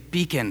Christ, to be a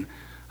beacon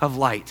of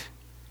light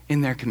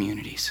in their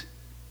communities.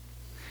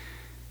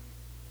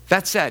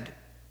 That said,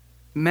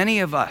 many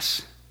of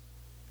us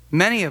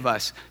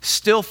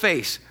still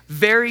face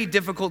very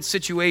difficult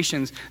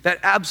situations that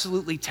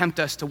absolutely tempt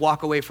us to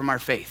walk away from our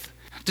faith,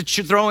 to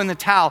throw in the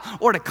towel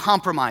or to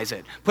compromise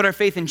it, put our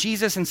faith in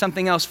Jesus and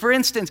something else. For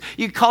instance,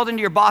 you get called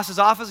into your boss's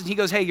office and he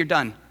goes, "Hey, you're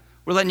done.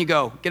 We're letting you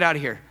go. Get out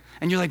of here."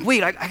 And you're like,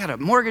 "Wait, I got a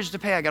mortgage to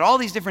pay. I got all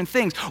these different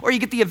things." Or you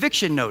get the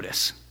eviction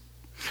notice.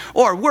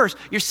 Or worse,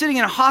 you're sitting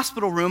in a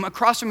hospital room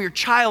across from your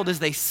child as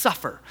they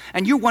suffer.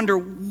 And you wonder,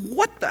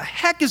 what the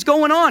heck is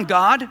going on,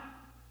 God?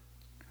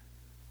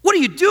 What are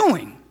you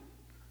doing?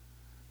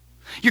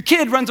 Your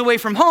kid runs away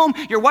from home.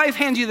 Your wife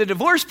hands you the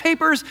divorce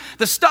papers.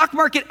 The stock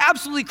market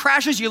absolutely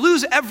crashes. You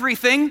lose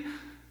everything.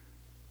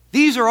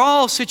 These are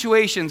all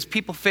situations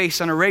people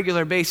face on a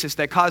regular basis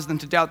that cause them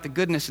to doubt the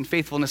goodness and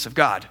faithfulness of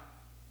God.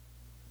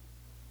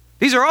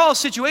 These are all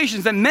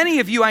situations that many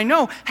of you I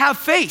know have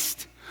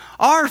faced,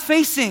 are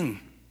facing.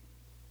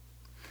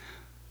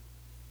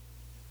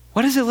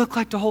 What does it look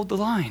like to hold the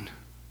line?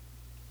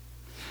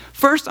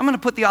 First, I'm going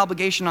to put the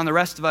obligation on the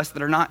rest of us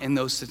that are not in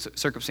those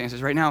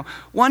circumstances right now.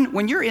 One,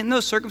 when you're in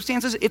those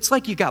circumstances, it's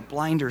like you got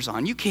blinders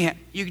on. You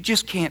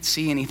just can't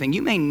see anything.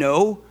 You may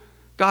know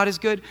God is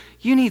good.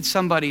 You need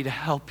somebody to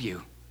help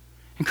you,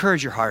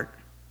 encourage your heart.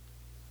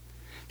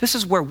 This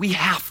is where we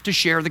have to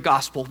share the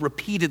gospel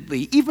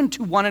repeatedly, even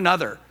to one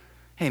another.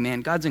 Hey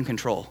man, God's in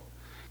control.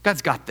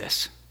 God's got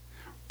this.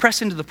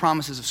 Press into the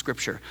promises of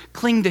Scripture.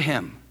 Cling to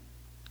Him.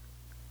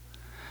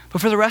 But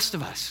for the rest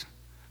of us,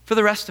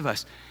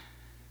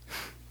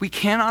 we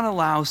cannot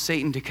allow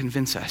Satan to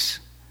convince us.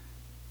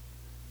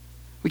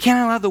 We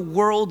can't allow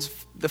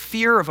the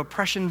fear of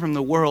oppression from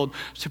the world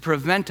to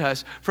prevent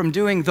us from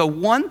doing the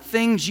one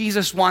thing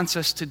Jesus wants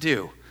us to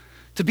do,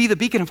 to be the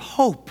beacon of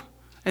hope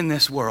in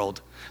this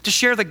world, to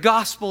share the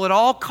gospel at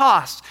all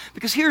costs.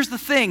 Because here's the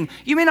thing,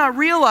 you may not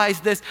realize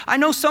this. I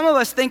know some of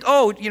us think,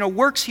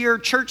 work's here,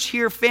 church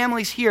here,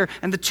 family's here,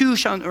 and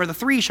the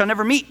three shall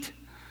never meet.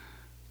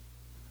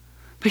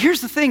 But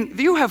here's the thing,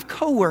 you have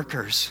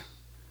coworkers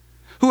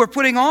who are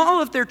putting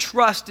all of their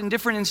trust in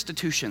different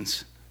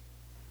institutions,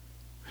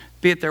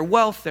 be it their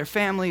wealth, their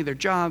family, their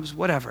jobs,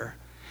 whatever.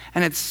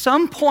 And at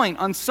some point,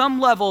 on some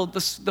level,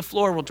 the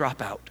floor will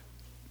drop out.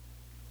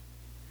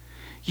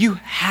 You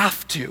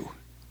have to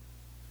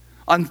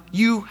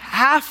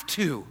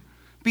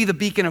be the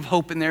beacon of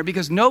hope in there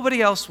because nobody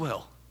else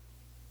will.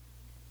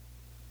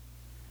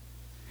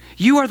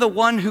 You are the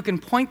one who can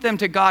point them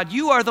to God.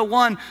 You are the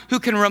one who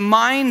can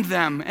remind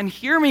them, and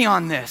hear me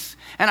on this,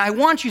 and I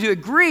want you to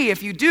agree,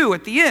 if you do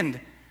at the end,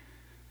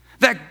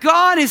 that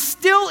God is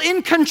still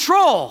in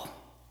control,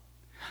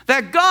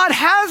 that God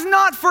has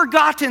not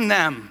forgotten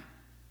them,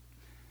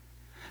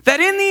 that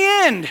in the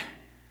end,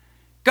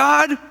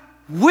 God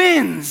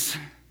wins.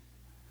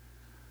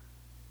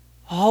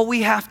 All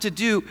we have to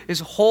do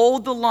is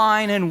hold the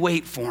line and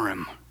wait for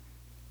Him.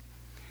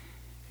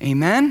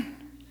 Amen?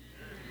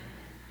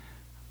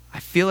 I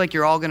feel like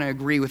you're all going to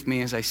agree with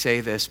me as I say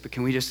this, but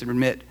can we just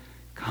admit,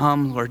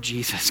 come, Lord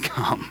Jesus,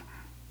 come.